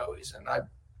consistent thing always. And I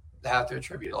have to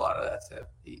attribute a lot of that to,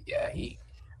 he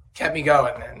kept me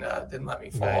going and didn't let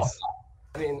me fall off.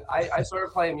 I mean, I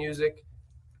started playing music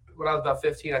when I was about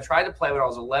 15. I tried to play when I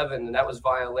was 11, and that was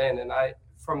violin. And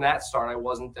from that start, I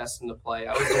wasn't destined to play.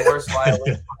 I was the worst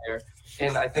violin player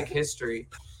in, I think, history.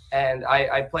 And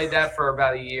I played that for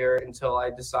about a year until I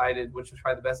decided, which was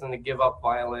probably the best thing, to give up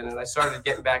violin. And I started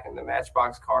getting back into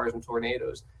Matchbox Cars and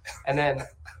Tornadoes. And then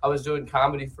I was doing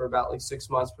comedy for about like 6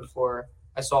 months before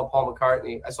I saw Paul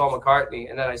McCartney. I saw McCartney,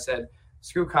 and then I said,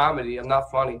 screw comedy. I'm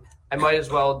not funny. I might as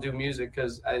well do music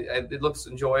because it looks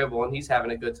enjoyable, and he's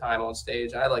having a good time on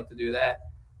stage. I like to do that.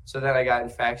 So then I got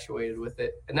infatuated with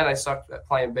it. And then I sucked at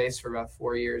playing bass for about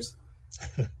 4 years.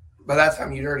 By that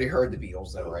time, you'd already heard the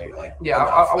Beatles, though, right? Like, yeah,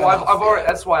 I've already.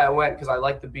 That's why I went, because I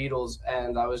liked the Beatles,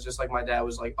 and I was just like, my dad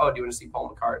was like, "Oh, do you want to see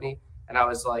Paul McCartney?" And I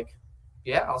was like,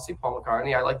 "Yeah, I'll see Paul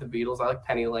McCartney. I like the Beatles. I like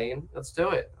Penny Lane. Let's do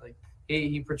it." Like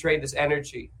he portrayed this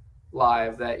energy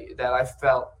live that I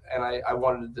felt, and I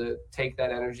wanted to take that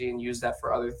energy and use that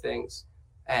for other things,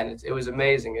 and it was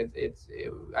amazing.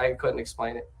 I couldn't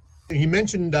explain it. You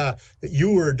mentioned that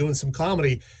you were doing some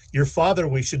comedy. Your father,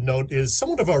 we should note, is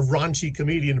somewhat of a raunchy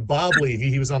comedian, Bob Levy.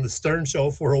 He was on the Stern Show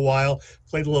for a while,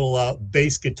 played a little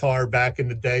bass guitar back in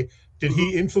the day. Did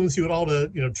he influence you at all to,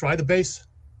 try the bass?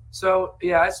 So,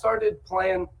 yeah, I started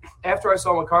playing, after I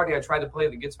saw McCartney, I tried to play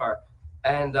the guitar.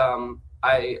 And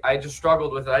I just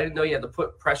struggled with it. I didn't know you had to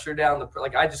put pressure down.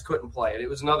 I just couldn't play it. It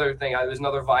was another thing. It was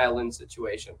another violin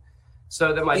situation.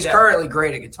 So then he's currently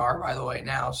great at guitar, by the way,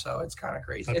 now. So it's kind of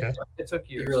crazy. Okay. It took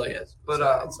years. It really is. But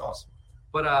it's awesome.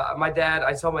 But I told my dad,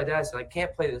 I said, I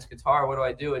can't play this guitar. What do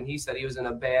I do? And he said he was in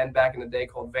a band back in the day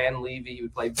called Van Levy. He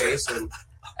would play bass.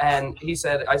 And I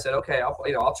said, okay,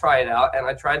 I'll try it out. And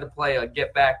I tried to play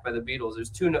Get Back by the Beatles. There's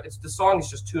two notes. The song is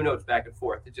just two notes back and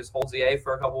forth. It just holds the A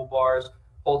for a couple of bars,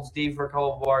 holds D for a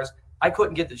couple of bars. I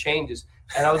couldn't get the changes.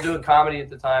 And I was doing comedy at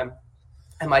the time.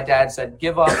 And my dad said,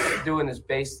 give up doing this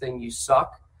bass thing. You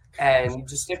suck. And you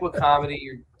just stick with comedy.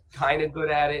 You're kind of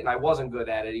good at it. And I wasn't good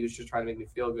at it. He was just trying to make me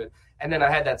feel good. And then I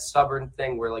had that stubborn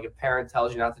thing where like a parent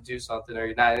tells you not to do something or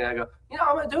you're not. And I go,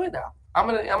 I'm going to do it now. I'm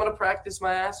going to practice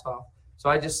my ass off. So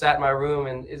I just sat in my room,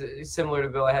 and it's similar to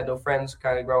Bill. I had no friends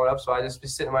kind of growing up. So I just be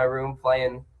sitting in my room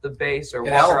playing the bass or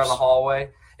walk around the hallway.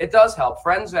 It does help.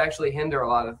 Friends actually hinder a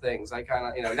lot of things. I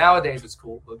kind of, nowadays it's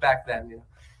cool, but back then,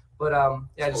 But I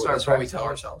just started. That's what we tell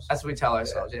ourselves. That's what we tell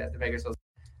ourselves, to make ourselves.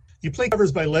 You play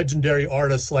covers by legendary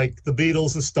artists like the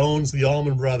Beatles, the Stones, the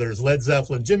Allman Brothers, Led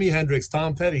Zeppelin, Jimi Hendrix,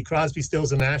 Tom Petty, Crosby,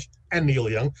 Stills and Nash, and Neil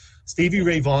Young, Stevie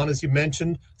Ray Vaughan, as you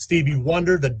mentioned, Stevie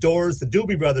Wonder, the Doors, the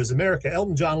Doobie Brothers, America,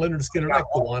 Elton John, Leonard Skinner, I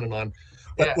go on and on.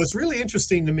 But what's really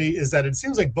interesting to me is that it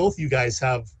seems like both you guys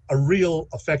have a real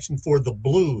affection for the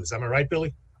blues. Am I right,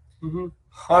 Billy?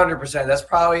 100%. That's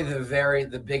probably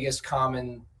the biggest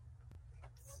common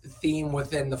theme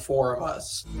within the four of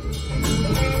us.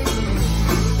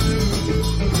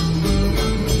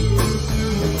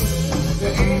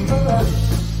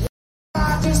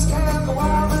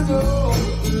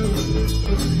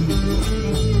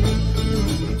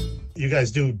 You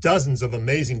guys do dozens of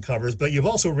amazing covers, but you've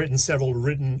also written several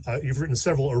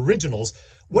originals.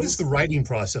 What is the writing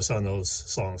process on those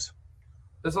songs?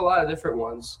 There's a lot of different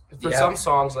ones. For some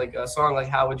songs, like a song like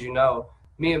How Would You Know,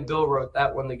 me and Bill wrote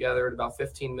that one together in about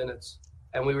 15 minutes.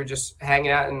 And we were just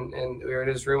hanging out, and we were in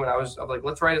his room, and I was like,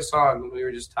 let's write a song. And we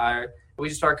were just tired. We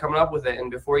just started coming up with it,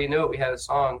 and before you knew it, we had a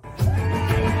song.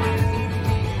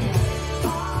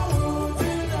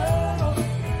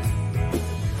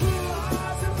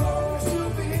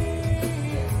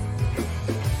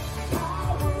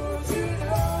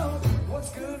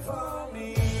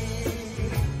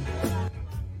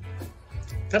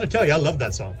 Gotta tell you, I love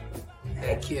that song.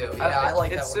 Thank you. Yeah, I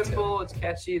like that one. It's simple, it's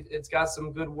catchy, it's got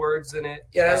some good words in it.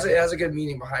 Yeah, it has a good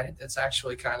meaning behind it. That's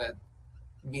actually kind of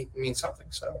means something.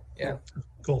 So yeah,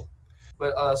 cool.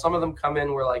 But some of them come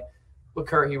in where like with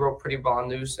Kurt, he wrote Pretty Blonde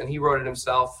Noose, and he wrote it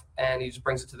himself, and he just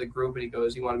brings it to the group, and he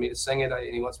goes, he wanted me to sing it,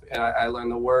 and I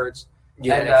learned the words.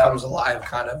 Yeah, and it comes alive,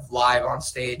 kind of live on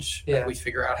stage. Yeah, and we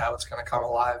figure out how it's going to come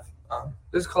alive.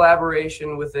 There's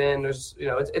collaboration within. There's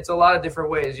it's a lot of different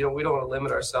ways. We don't want to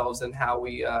limit ourselves in how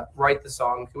we write the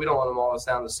song. We don't want them all to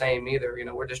sound the same either.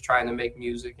 We're just trying to make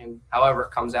music, and however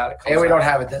it comes out, it comes out. And we don't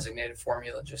have a designated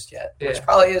formula just yet, which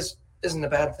probably isn't a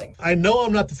bad thing. I know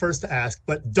I'm not the first to ask,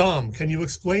 but Dom, can you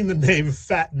explain the name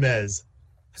Fat Mezz?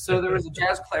 So there was a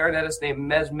jazz clarinetist named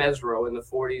Mezz Mezzrow in the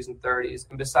 40s and 30s.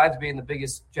 And besides being the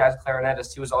biggest jazz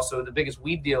clarinetist, he was also the biggest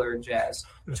weed dealer in jazz,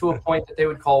 to a point that they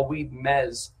would call weed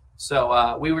Mezz.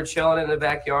 So we were chilling in the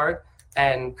backyard,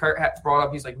 and Kurt brought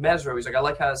up, he's like, Mezzrow. He's like, I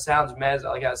like how it sounds, Mezz. I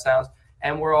like how it sounds.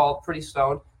 And we're all pretty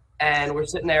stoned. And we're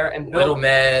sitting there, and Little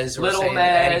Mezz, Smelly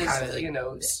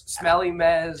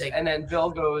Mezz, and then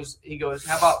Bill goes,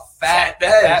 how about Fat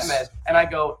Mezz? And I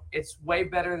go, it's way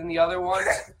better than the other ones,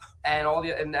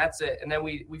 and that's it. And then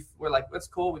we're like, that's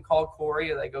cool. We called Corey,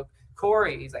 and I go,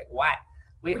 Corey. He's like, what?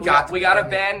 We got a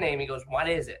band name. He goes, what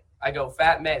is it? I go,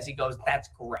 Fat Mezz. He goes, that's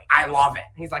great. I love it.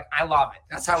 He's like, I love it.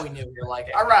 That's how we knew we were like,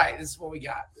 all right, this is what we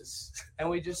got. And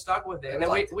we just stuck with it. And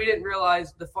then we didn't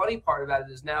realize, the funny part about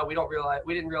it is now we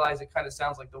didn't realize it kind of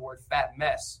sounds like the word fat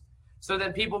mess. So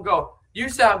then people go, you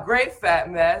sound great, Fat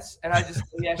Mezz. And I just,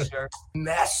 yeah, sure.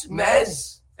 Mezz.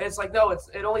 And it's like, no,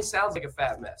 it only sounds like a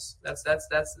fat mess. That's the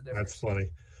difference. That's funny.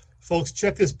 Folks,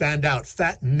 check this band out.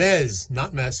 Fat Mezz,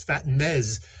 not Mess, Fat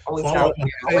Mezz. Follow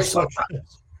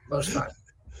Most times.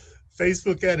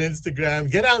 Facebook and Instagram.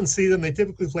 Get out and see them. They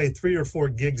typically play 3 or 4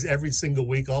 gigs every single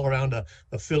week all around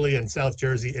the Philly and South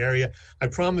Jersey area. I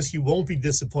promise you won't be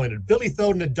disappointed. Billy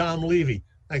Thoden and Dom Levy,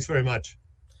 thanks very much.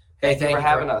 Hey, thank you for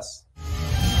having us.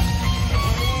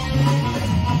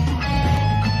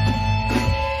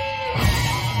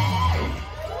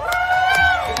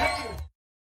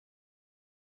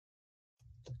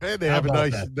 Hey, they have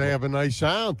a nice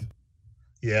sound.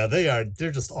 Yeah, they are. They're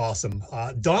just awesome.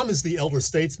 Dom is the elder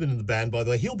statesman in the band, by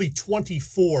the way. He'll be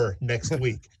 24 next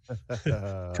week.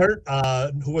 Kurt,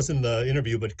 who was in the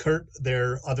interview, but Kurt,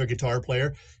 their other guitar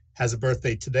player, has a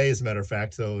birthday today, as a matter of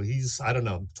fact. So he's,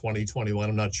 20, 21,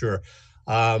 I'm not sure.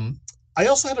 I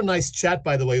also had a nice chat,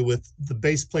 by the way, with the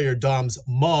bass player Dom's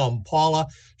mom, Paula.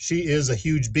 She is a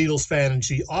huge Beatles fan, and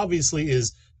she obviously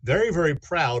is very, very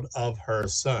proud of her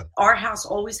son. Our house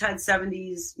always had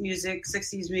 70s music,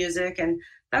 60s music, and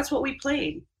that's what we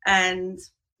played. And,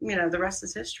 the rest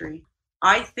is history.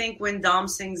 I think when Dom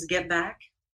sings Get Back,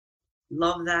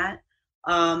 love that.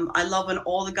 I love when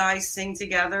all the guys sing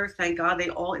together. Thank God they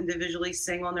all individually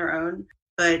sing on their own.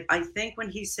 But I think when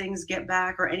he sings Get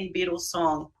Back or any Beatles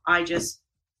song, I just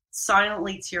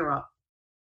silently tear up.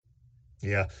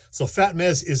 Yeah, so Fat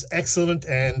Mezz is excellent,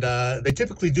 and they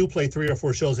typically do play 3 or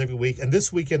 4 shows every week. And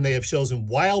this weekend they have shows in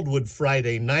Wildwood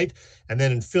Friday night, and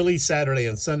then in Philly Saturday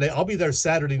and Sunday. I'll be there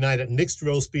Saturday night at Nick's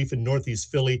Roast Beef in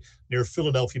Northeast Philly near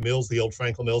Philadelphia Mills, the old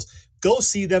Frankel Mills. Go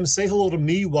see them. Say hello to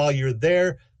me while you're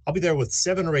there. I'll be there with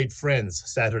 7 or 8 friends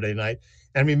Saturday night.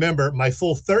 And remember, my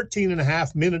full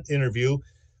 13.5-minute interview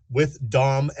with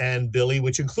Dom and Billy,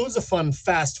 which includes a fun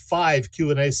Fast 5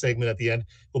 Q&A segment at the end,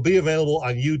 will be available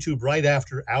on YouTube right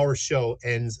after our show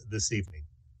ends this evening.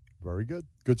 Very good.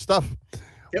 Good stuff.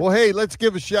 Yep. Well, hey, let's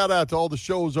give a shout out to all the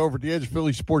shows over at the Edge of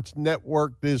Philly Sports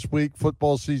Network this week.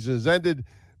 Football season has ended,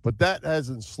 but that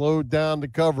hasn't slowed down the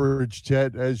coverage,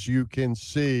 Chet, as you can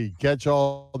see. Catch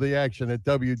all the action at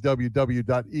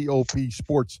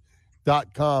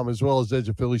www.eopsports.com, as well as Edge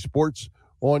of Philly Sports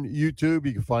on YouTube.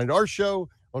 You can find our show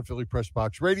on Philly Press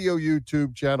Box Radio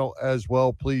YouTube channel as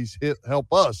well. Please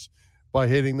help us by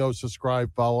hitting those subscribe,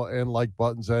 follow, and like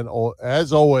buttons. And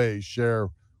as always, share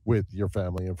with your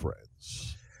family and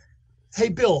friends. Hey,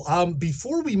 Bill,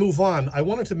 before we move on, I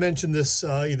wanted to mention this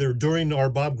either during our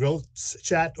Bob Grotz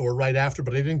chat or right after,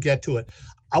 but I didn't get to it.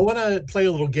 I want to play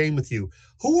a little game with you.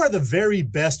 Who are the very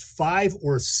best 5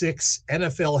 or 6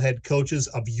 NFL head coaches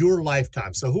of your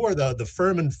lifetime? So who are the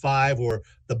Furman 5 or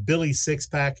the Billy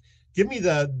 6-pack? Give me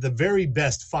the very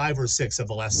best 5 or 6 of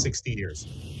the last 60 years.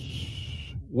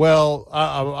 Well,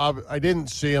 I didn't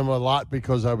see him a lot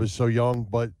because I was so young,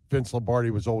 but Vince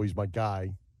Lombardi was always my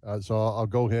guy. So I'll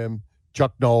go him.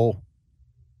 Chuck Noll,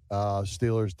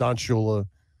 Steelers. Don Shula,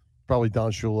 probably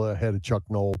Don Shula ahead of Chuck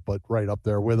Noll, but right up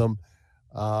there with him.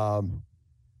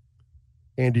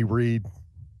 Andy Reid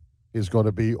is going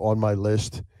to be on my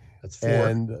list. That's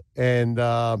 4. And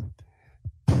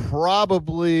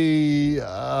probably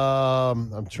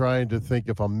I'm trying to think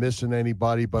if I'm missing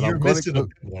anybody, but You're I'm going missing a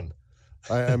big one.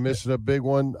 I'm missing a big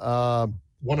one.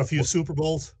 Won a few Super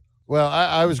Bowls. Well,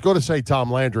 I was going to say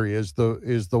Tom Landry is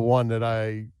the one that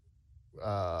I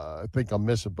think I'm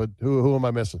missing, but who am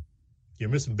I missing? You're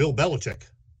missing Bill Belichick.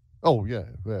 Oh yeah,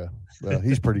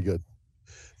 he's pretty good.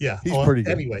 Yeah. He's pretty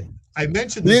good. Anyway, I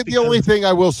mentioned this the only thing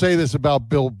I will say this about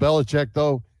Bill Belichick,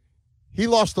 though, he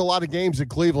lost a lot of games in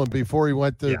Cleveland before he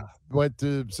went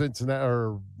to Cincinnati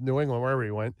or New England, wherever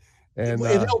he went. And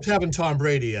it helped having Tom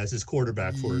Brady as his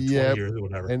quarterback for 20 years or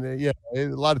whatever. And a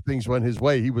lot of things went his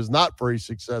way. He was not very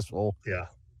successful. Yeah,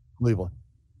 Cleveland.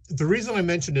 The reason I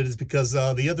mentioned it is because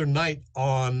the other night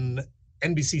on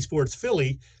NBC Sports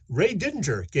Philly, Ray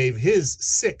Didinger gave his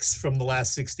 6 from the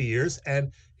last 60 years,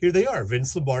 and here they are: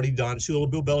 Vince Lombardi, Don Shula,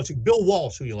 Bill Belichick, Bill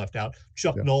Walsh, who you left out,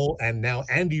 Chuck Noll, and now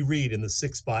Andy Reid in the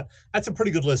 6th spot. That's a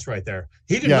pretty good list right there.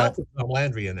 He did not put Tom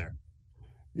Landry in there.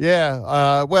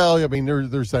 Yeah, well, I mean,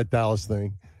 there's that Dallas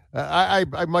thing.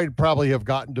 I might probably have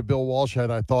gotten to Bill Walsh had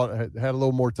I thought had a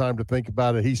little more time to think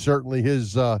about it. He certainly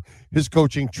his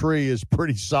coaching tree is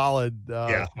pretty solid.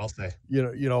 I'll say you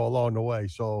know along the way.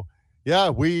 So yeah,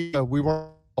 we were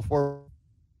all for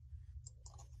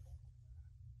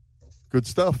good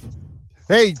stuff.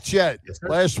 Hey, Chet,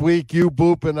 last week you,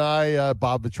 Boop, and I,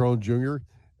 Bob Patrone Jr.,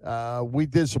 we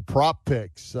did some prop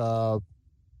picks to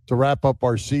wrap up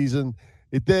our season.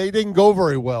 They didn't go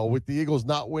very well with the Eagles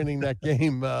not winning that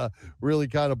game. Really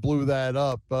kind of blew that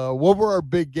up. What were our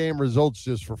big game results,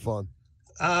 just for fun?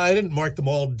 I didn't mark them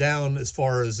all down as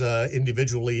far as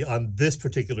individually on this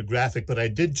particular graphic, but I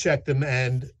did check them,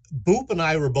 and Boop and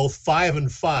I were both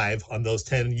 5-5 on those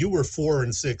 10, and you were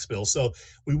 4-6, Bill. So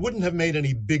we wouldn't have made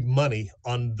any big money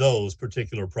on those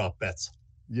particular prop bets.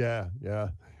 Yeah.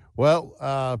 Well,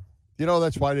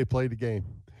 that's why they play the game.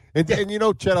 And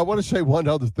Chet, I want to say one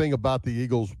other thing about the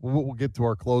Eagles. We'll get to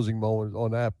our closing moment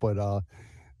on that, but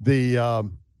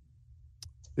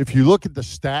if you look at the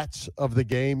stats of the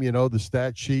game, the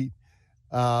stat sheet,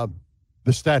 the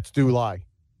stats do lie,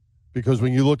 because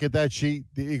when you look at that sheet,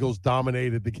 the Eagles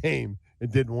dominated the game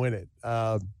and didn't win it.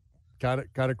 Kind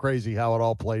of crazy how it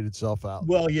all played itself out.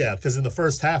 Well, yeah, because in the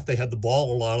first half they had the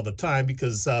ball a lot of the time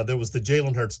because there was the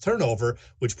Jalen Hurts turnover,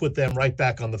 which put them right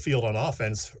back on the field on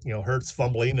offense. Hurts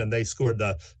fumbling, and they scored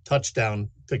the touchdown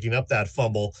picking up that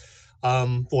fumble.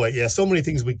 So many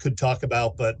things we could talk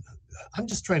about, but I'm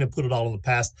just trying to put it all in the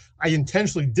past. I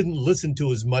intentionally didn't listen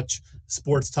to as much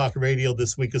sports talk radio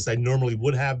this week as I normally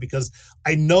would have, because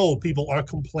I know people are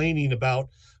complaining about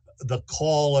the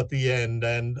call at the end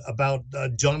and about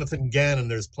Jonathan Gannon.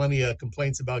 There's plenty of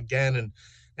complaints about Gannon,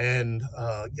 and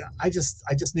I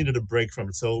just needed a break from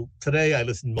it. So today I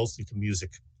listened mostly to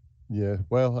music. Yeah,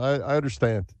 well, I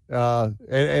understand,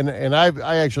 and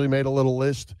I actually made a little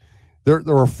list. There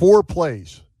were 4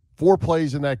 plays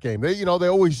in that game. They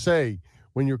always say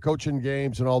when you're coaching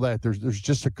games and all that, there's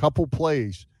just a couple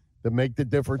plays that make the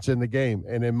difference in the game.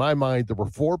 And in my mind, there were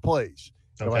 4 plays.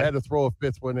 If I had to throw a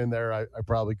 5th one in there, I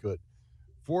probably could.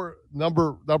 I'll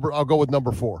go with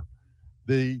number 4,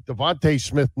 the Devontae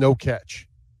Smith no catch,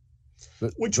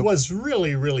 which was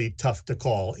really, really tough to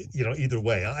call. Either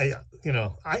way,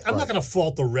 I'm not going to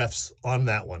fault the refs on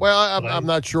that one. Well, I'm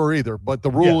not sure either, but the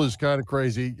rule is kind of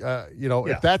crazy.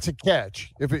 If that's a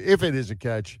catch, if it is a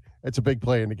catch, it's a big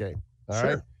play in the game. All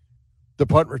right. The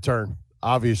punt return,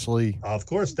 obviously, of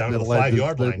course, down to the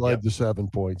 5-yard line, led to 7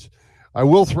 points. I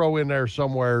will throw in there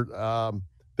somewhere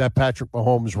that Patrick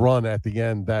Mahomes run at the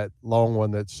end, that long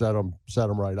one that set him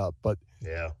right up. But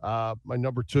my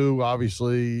number 2,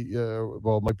 obviously,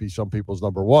 it might be some people's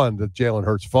number 1, the Jalen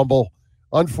Hurts fumble,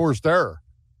 unforced error.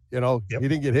 He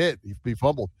didn't get hit; he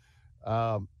fumbled.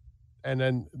 And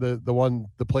then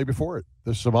the play before it,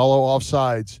 the Samalo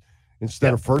offsides.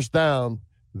 Instead of first down,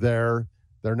 they're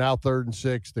now 3rd and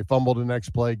 6. They fumbled the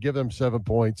next play, give them 7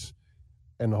 points,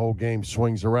 and the whole game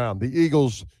swings around. The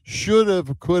Eagles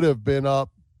could have been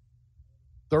up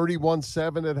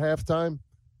 31-7 at halftime.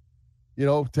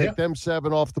 Take them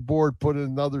 7 off the board, put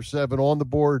another 7 on the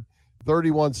board,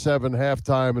 31-7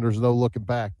 halftime, and there's no looking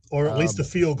back. Or at least a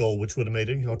field goal, which would have made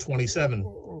it, 27.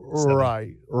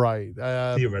 Right.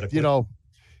 Theoretically.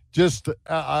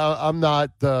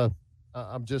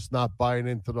 I'm just not buying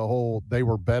into the whole they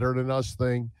were better than us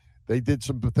thing. They did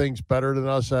some things better than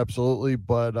us, absolutely,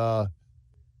 but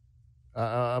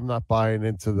I'm not buying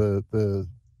into the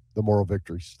moral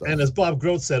victory stuff. And as Bob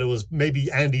Grotz said, it was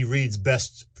maybe Andy Reid's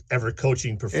best ever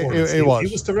coaching performance. He was.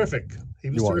 He was terrific. He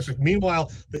was terrific.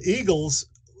 Meanwhile, the Eagles,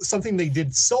 something they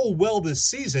did so well this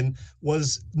season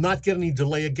was not get any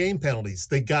delay of game penalties.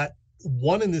 They got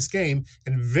 1 in this game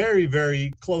and very,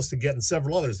 very close to getting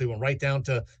several others. They went right down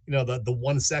to, the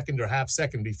 1 second or half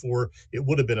second before it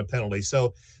would have been a penalty.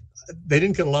 So they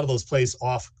didn't get a lot of those plays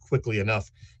off quickly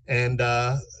enough. And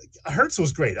Hurts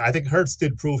was great. I think Hurts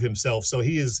did prove himself. So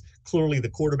he is clearly the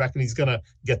quarterback, and he's going to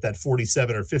get that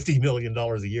 $47 or $50 million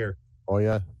a year. Oh,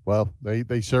 yeah. Well,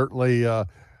 they certainly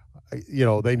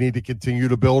they need to continue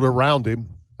to build around him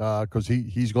because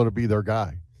he's going to be their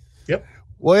guy. Yep.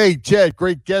 Well, hey, Chet,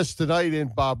 great guest tonight in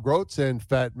Bob Grotz and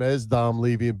Fat Mezz, Dom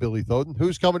Levy, and Billy Thoden.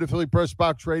 Who's coming to Philly Press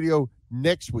Box Radio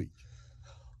next week?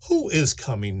 Who is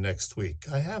coming next week?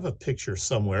 I have a picture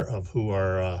somewhere of who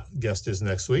our guest is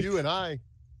next week. You and I.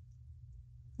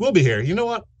 We'll be here. You know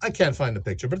what? I can't find the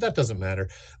picture, but that doesn't matter.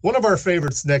 One of our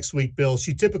favorites next week, Bill,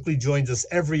 she typically joins us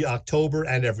every October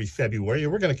and every February,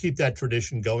 and we're going to keep that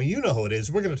tradition going. You know who it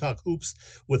is. We're going to talk hoops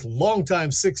with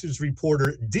longtime Sixers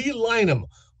reporter Dee Lynam.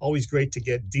 Always great to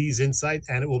get Dee's insight,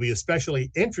 and it will be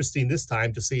especially interesting this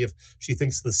time to see if she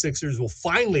thinks the Sixers will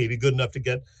finally be good enough to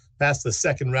get past the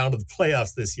second round of the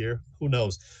playoffs this year. Who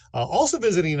knows? Also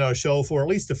visiting our show for at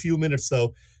least a few minutes,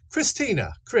 though,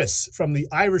 Chris from the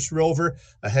Irish Rover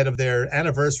ahead of their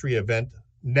anniversary event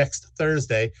next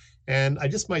Thursday. And I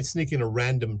just might sneak in a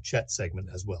random Chet segment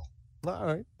as well. All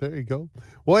right, there you go.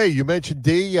 Well, hey, you mentioned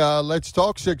D. Let's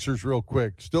talk Sixers real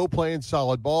quick. Still playing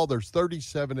solid ball. There's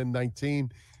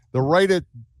 37-19. They're right at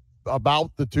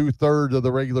about the 2/3 of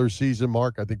the regular season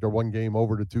mark. I think they're one game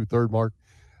over the 2/3 mark.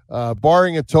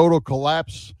 Barring a total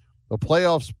collapse, the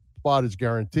playoff spot is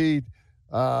guaranteed.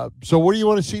 So what do you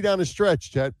want to see down the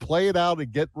stretch, Chet? Play it out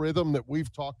and get rhythm that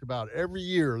we've talked about every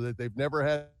year that they've never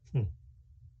had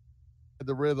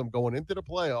the rhythm going into the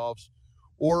playoffs,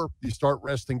 or you start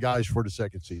resting guys for the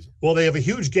second season? Well, they have a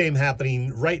huge game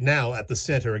happening right now at the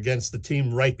center against the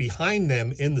team right behind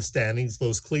them in the standings,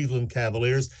 those Cleveland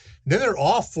Cavaliers. And then they're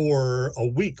off for a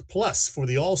week plus for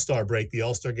the All-Star break, the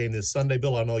All-Star game this Sunday.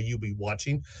 Bill, I know you'll be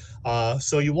watching.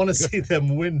 So you want to see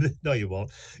them win. No, you won't.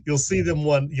 You'll see them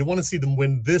win. You want to see them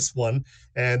win this one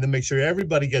and then make sure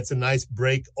everybody gets a nice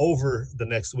break over the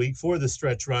next week for the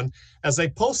stretch run. As I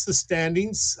post the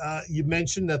standings, you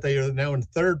mentioned that they are now in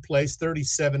third place,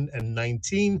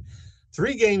 37-19.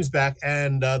 3 games back,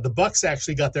 and the Bucks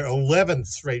actually got their 11th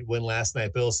straight win last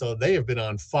night, Bill, so they have been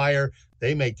on fire.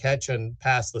 They may catch and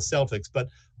pass the Celtics, but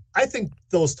I think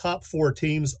those top 4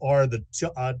 teams are the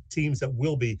teams that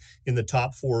will be in the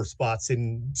top 4 spots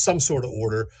in some sort of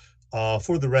order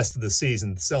for the rest of the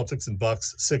season. The Celtics and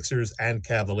Bucks, Sixers, and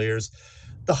Cavaliers.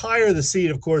 The higher the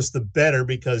seed, of course, the better,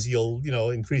 because you'll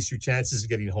increase your chances of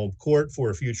getting home court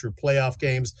for future playoff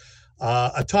games.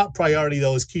 A top priority,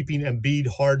 though, is keeping Embiid,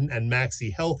 Harden, and Maxey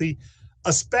healthy,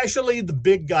 especially the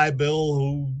big guy, Bill,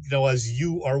 who, as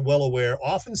you are well aware,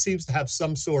 often seems to have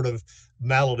some sort of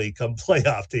malady come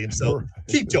playoff team. So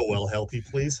keep Joel healthy,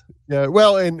 please. Yeah,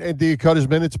 well, and do you cut his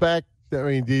minutes back? I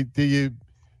mean, do you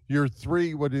 – you're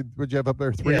 3 – would you have up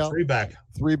there? 3 out? 3 back.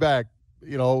 3 back.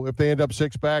 If they end up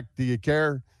 6 back, do you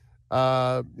care?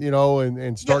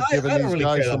 And start giving these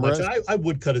guys some rest. I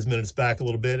would cut his minutes back a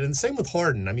little bit. And same with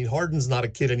Harden. I mean, Harden's not a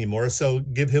kid anymore, so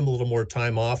give him a little more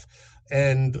time off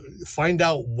and find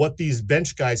out what these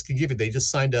bench guys can give you. They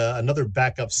just signed another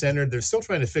backup center. They're still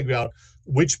trying to figure out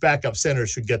which backup center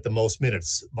should get the most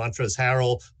minutes, Montrezl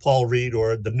Harrell, Paul Reed,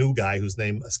 or the new guy whose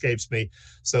name escapes me.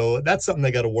 So that's something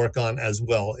they got to work on as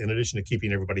well, in addition to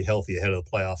keeping everybody healthy ahead of the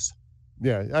playoffs.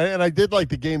 Yeah, and I did like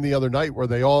the game the other night where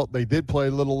they did play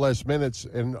a little less minutes,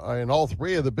 and all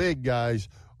 3 of the big guys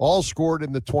all scored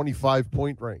in the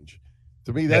 25-point range.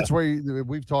 To me, that's where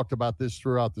we've talked about this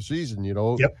throughout the season.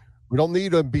 Yep. We don't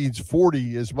need Embiid's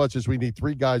 40 as much as we need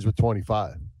 3 guys with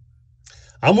 25.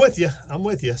 I'm with you.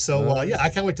 So, I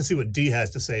can't wait to see what Dee has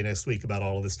to say next week about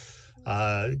all of this,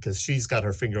 because she's got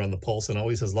her finger on the pulse and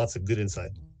always has lots of good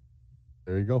insight.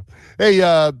 There you go.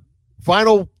 Hey,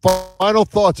 Final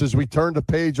thoughts as we turn the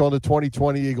page on the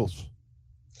 2020 Eagles.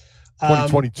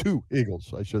 2022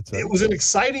 Eagles, I should say. It was an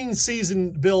exciting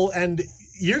season, Bill, and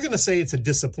you're going to say it's a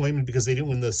disappointment because they didn't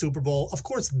win the Super Bowl. Of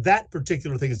course, that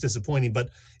particular thing is disappointing, but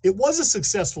it was a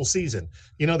successful season.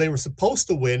 They were supposed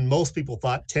to win, most people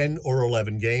thought, 10 or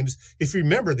 11 games. If you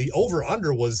remember, the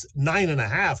over-under was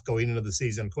 9.5 going into the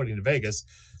season, according to Vegas.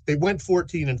 They went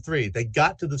 14-3. They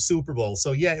got to the Super Bowl.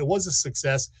 So, it was a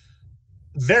success.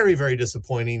 Very, very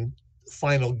disappointing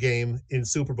final game in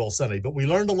Super Bowl Sunday. But we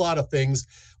learned a lot of things.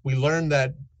 We learned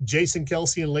that Jason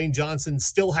Kelce and Lane Johnson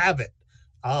still have it.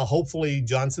 Hopefully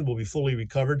Johnson will be fully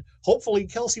recovered. Hopefully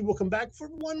Kelce will come back for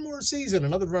one more season,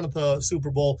 another run at the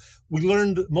Super Bowl. We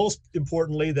learned, most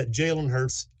importantly, that Jalen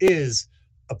Hurts is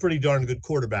a pretty darn good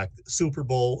quarterback, Super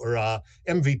Bowl or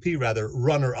MVP rather,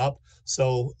 runner-up.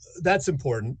 So that's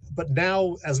important. But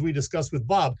now, as we discussed with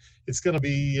Bob, it's going to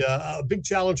be a big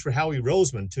challenge for Howie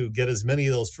Roseman to get as many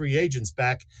of those free agents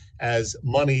back as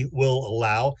money will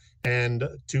allow, and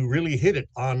to really hit it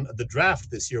on the draft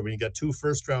this year when you got 2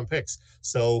 first-round picks.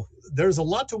 So there's a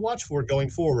lot to watch for going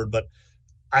forward, but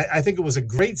I think it was a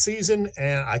great season,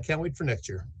 and I can't wait for next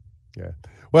year. Yeah.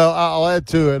 Well, I'll add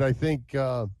to it. I think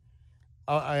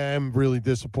I am really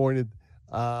disappointed.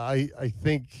 I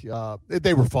think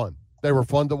they were fun. They were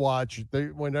fun to watch.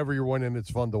 Whenever you're winning,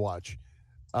 it's fun to watch.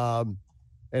 And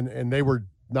they were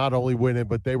not only winning,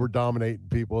 but they were dominating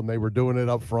people, and they were doing it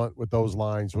up front with those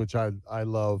lines, which I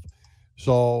love.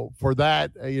 So for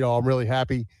that, I'm really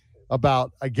happy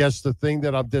about. I guess the thing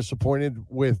that I'm disappointed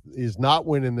with is not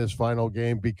winning this final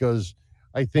game, because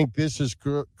I think this is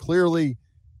clearly,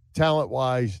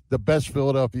 talent-wise, the best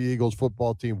Philadelphia Eagles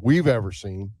football team we've ever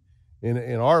seen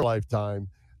in our lifetime.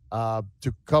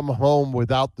 To come home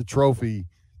without the trophy,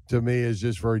 to me, is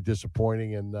just very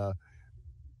disappointing. And,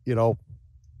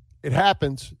 it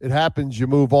happens. It happens. You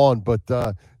move on. But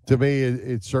to me,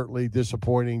 it's certainly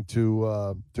disappointing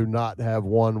to not have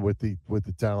won with the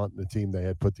talent and the team they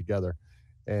had put together.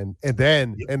 And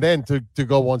then to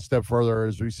go one step further,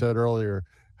 as we said earlier,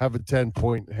 have a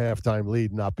 10-point halftime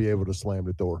lead and not be able to slam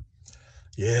the door.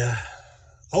 Yeah.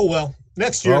 Oh, well,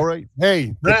 next year. All right.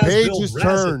 Hey, the page is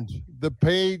turned. The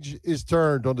page is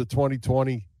turned on the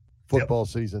 2020 football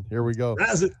season. Here we go.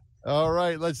 Razz it. All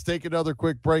right, let's take another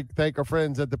quick break. Thank our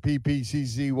friends at the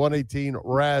PPCC 118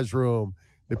 Razz Room.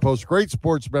 They post great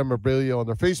sports memorabilia on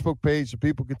their Facebook page so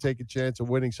people can take a chance of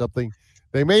winning something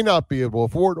they may not be able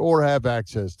to afford or have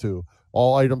access to.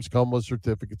 All items come with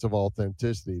certificates of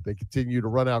authenticity. They continue to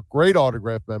run out great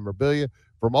autographed memorabilia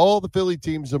from all the Philly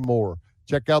teams and more.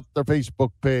 Check out their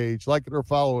Facebook page. Like it or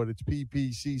follow it. It's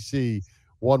PPCC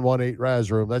 118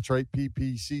 Razz Room. That's right,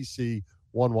 PPCC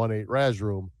 118 Razz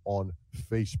Room on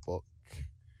Facebook.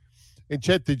 And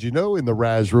Chet, did you know in the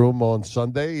Razz Room on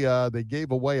Sunday, they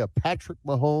gave away a Patrick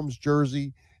Mahomes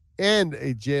jersey and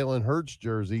a Jalen Hurts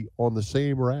jersey on the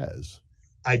same Razz?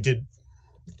 I did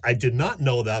not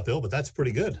know that, Bill, but that's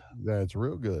pretty good. That's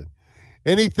real good.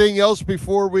 Anything else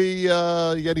before we you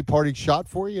got any parting shot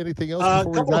for you? Anything else? A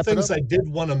couple of things I did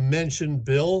want to mention,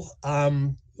 Bill.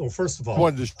 Well, first of all, you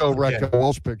wanted to show Raquel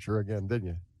Welch's picture again, didn't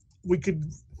you? We could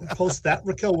post that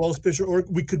Raquel Welch's picture, or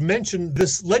we could mention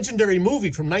this legendary movie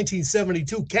from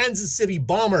 1972, Kansas City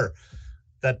Bomber,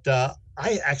 that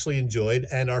I actually enjoyed,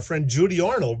 and our friend Judy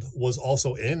Arnold was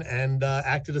also in and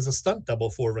acted as a stunt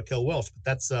double for Raquel Welch. But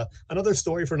that's another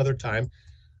story for another time.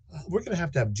 We're going to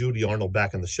have Judy Arnold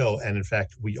back on the show, and in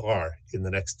fact, we are in the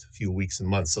next few weeks and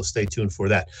months, so stay tuned for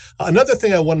that. Another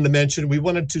thing I wanted to mention, we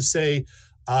wanted to say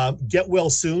get well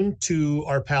soon to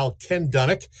our pal Ken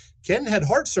Dunnick. Ken had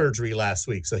heart surgery last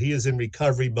week, so he is in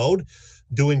recovery mode,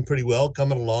 doing pretty well,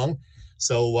 coming along.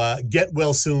 So get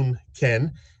well soon,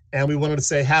 Ken. And we wanted to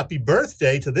say happy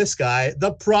birthday to this guy,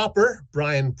 the Propper,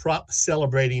 Brian Propp,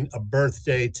 celebrating a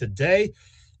birthday today.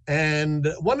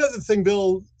 And one other thing,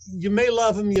 Bill, you may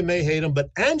love him, you may hate him, but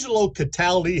Angelo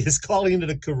Cataldi is calling it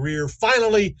a career.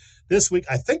 Finally, this week,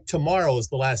 I think tomorrow is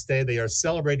the last day. They are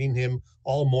celebrating him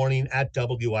all morning at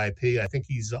WIP. I think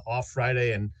he's off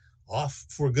Friday and off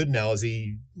for good now as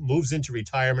he moves into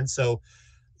retirement. So,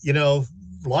 a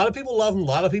lot of people love him, a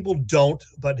lot of people don't,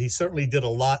 but he certainly did a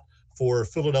lot for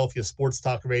Philadelphia sports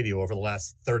talk radio over the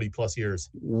last 30 plus years.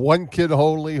 One can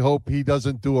only hope he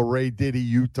doesn't do a Ray Diddy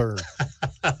U-turn.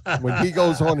 When he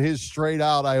goes on his straight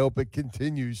out, I hope it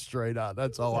continues straight out.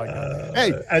 That's all I got.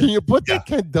 Hey, can you put that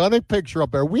Ken Dunnick picture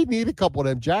up there? We need a couple of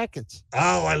them jackets.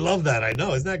 Oh, I love that. I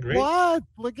know. Isn't that great? What?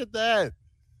 Look at that.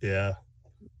 Yeah.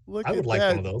 I would like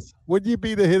one of those. Would you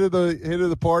be the hit of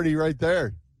the party right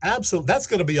there? Absolutely. That's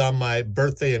going to be on my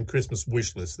birthday and Christmas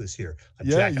wish list this year.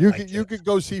 You could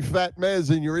go see Fat Mezz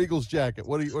in your Eagles jacket.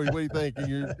 What do you think in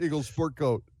your Eagles sport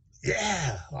coat?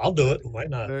 Yeah, I'll do it. Why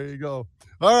not? There you go.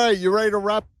 All right, you ready to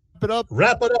wrap it up?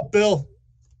 Wrap it up, Bill.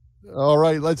 All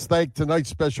right, let's thank tonight's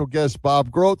special guests, Bob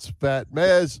Grotz, Fat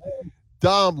Mezz,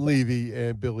 Dom Levy,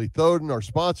 and Billy Thoden. Our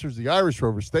sponsors, the Irish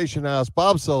Rover Station House,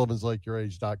 Bob Sullivan's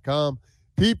LikeYourAge.com,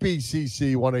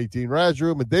 PPCC 118 Razz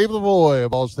Room, and Dave Lavoie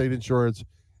of Allstate Insurance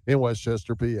in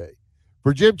Westchester, PA.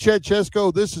 For Jim, Chet,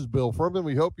 Chesko, this is Bill Furman.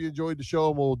 We hope you enjoyed the show,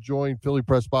 and we'll join Philly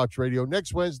Press Box Radio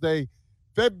next Wednesday,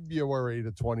 February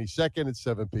the 22nd at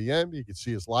 7 p.m. You can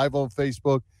see us live on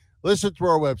Facebook. Listen to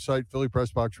our website,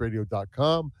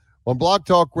 PhillyPressBoxRadio.com, on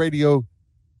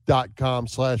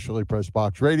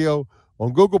blogtalkradio.com/PhillyPressBoxRadio,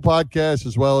 on Google Podcasts,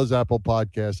 as well as Apple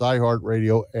Podcasts,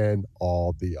 iHeartRadio, and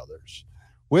all the others.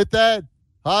 With that,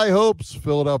 high hopes,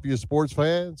 Philadelphia sports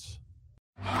fans.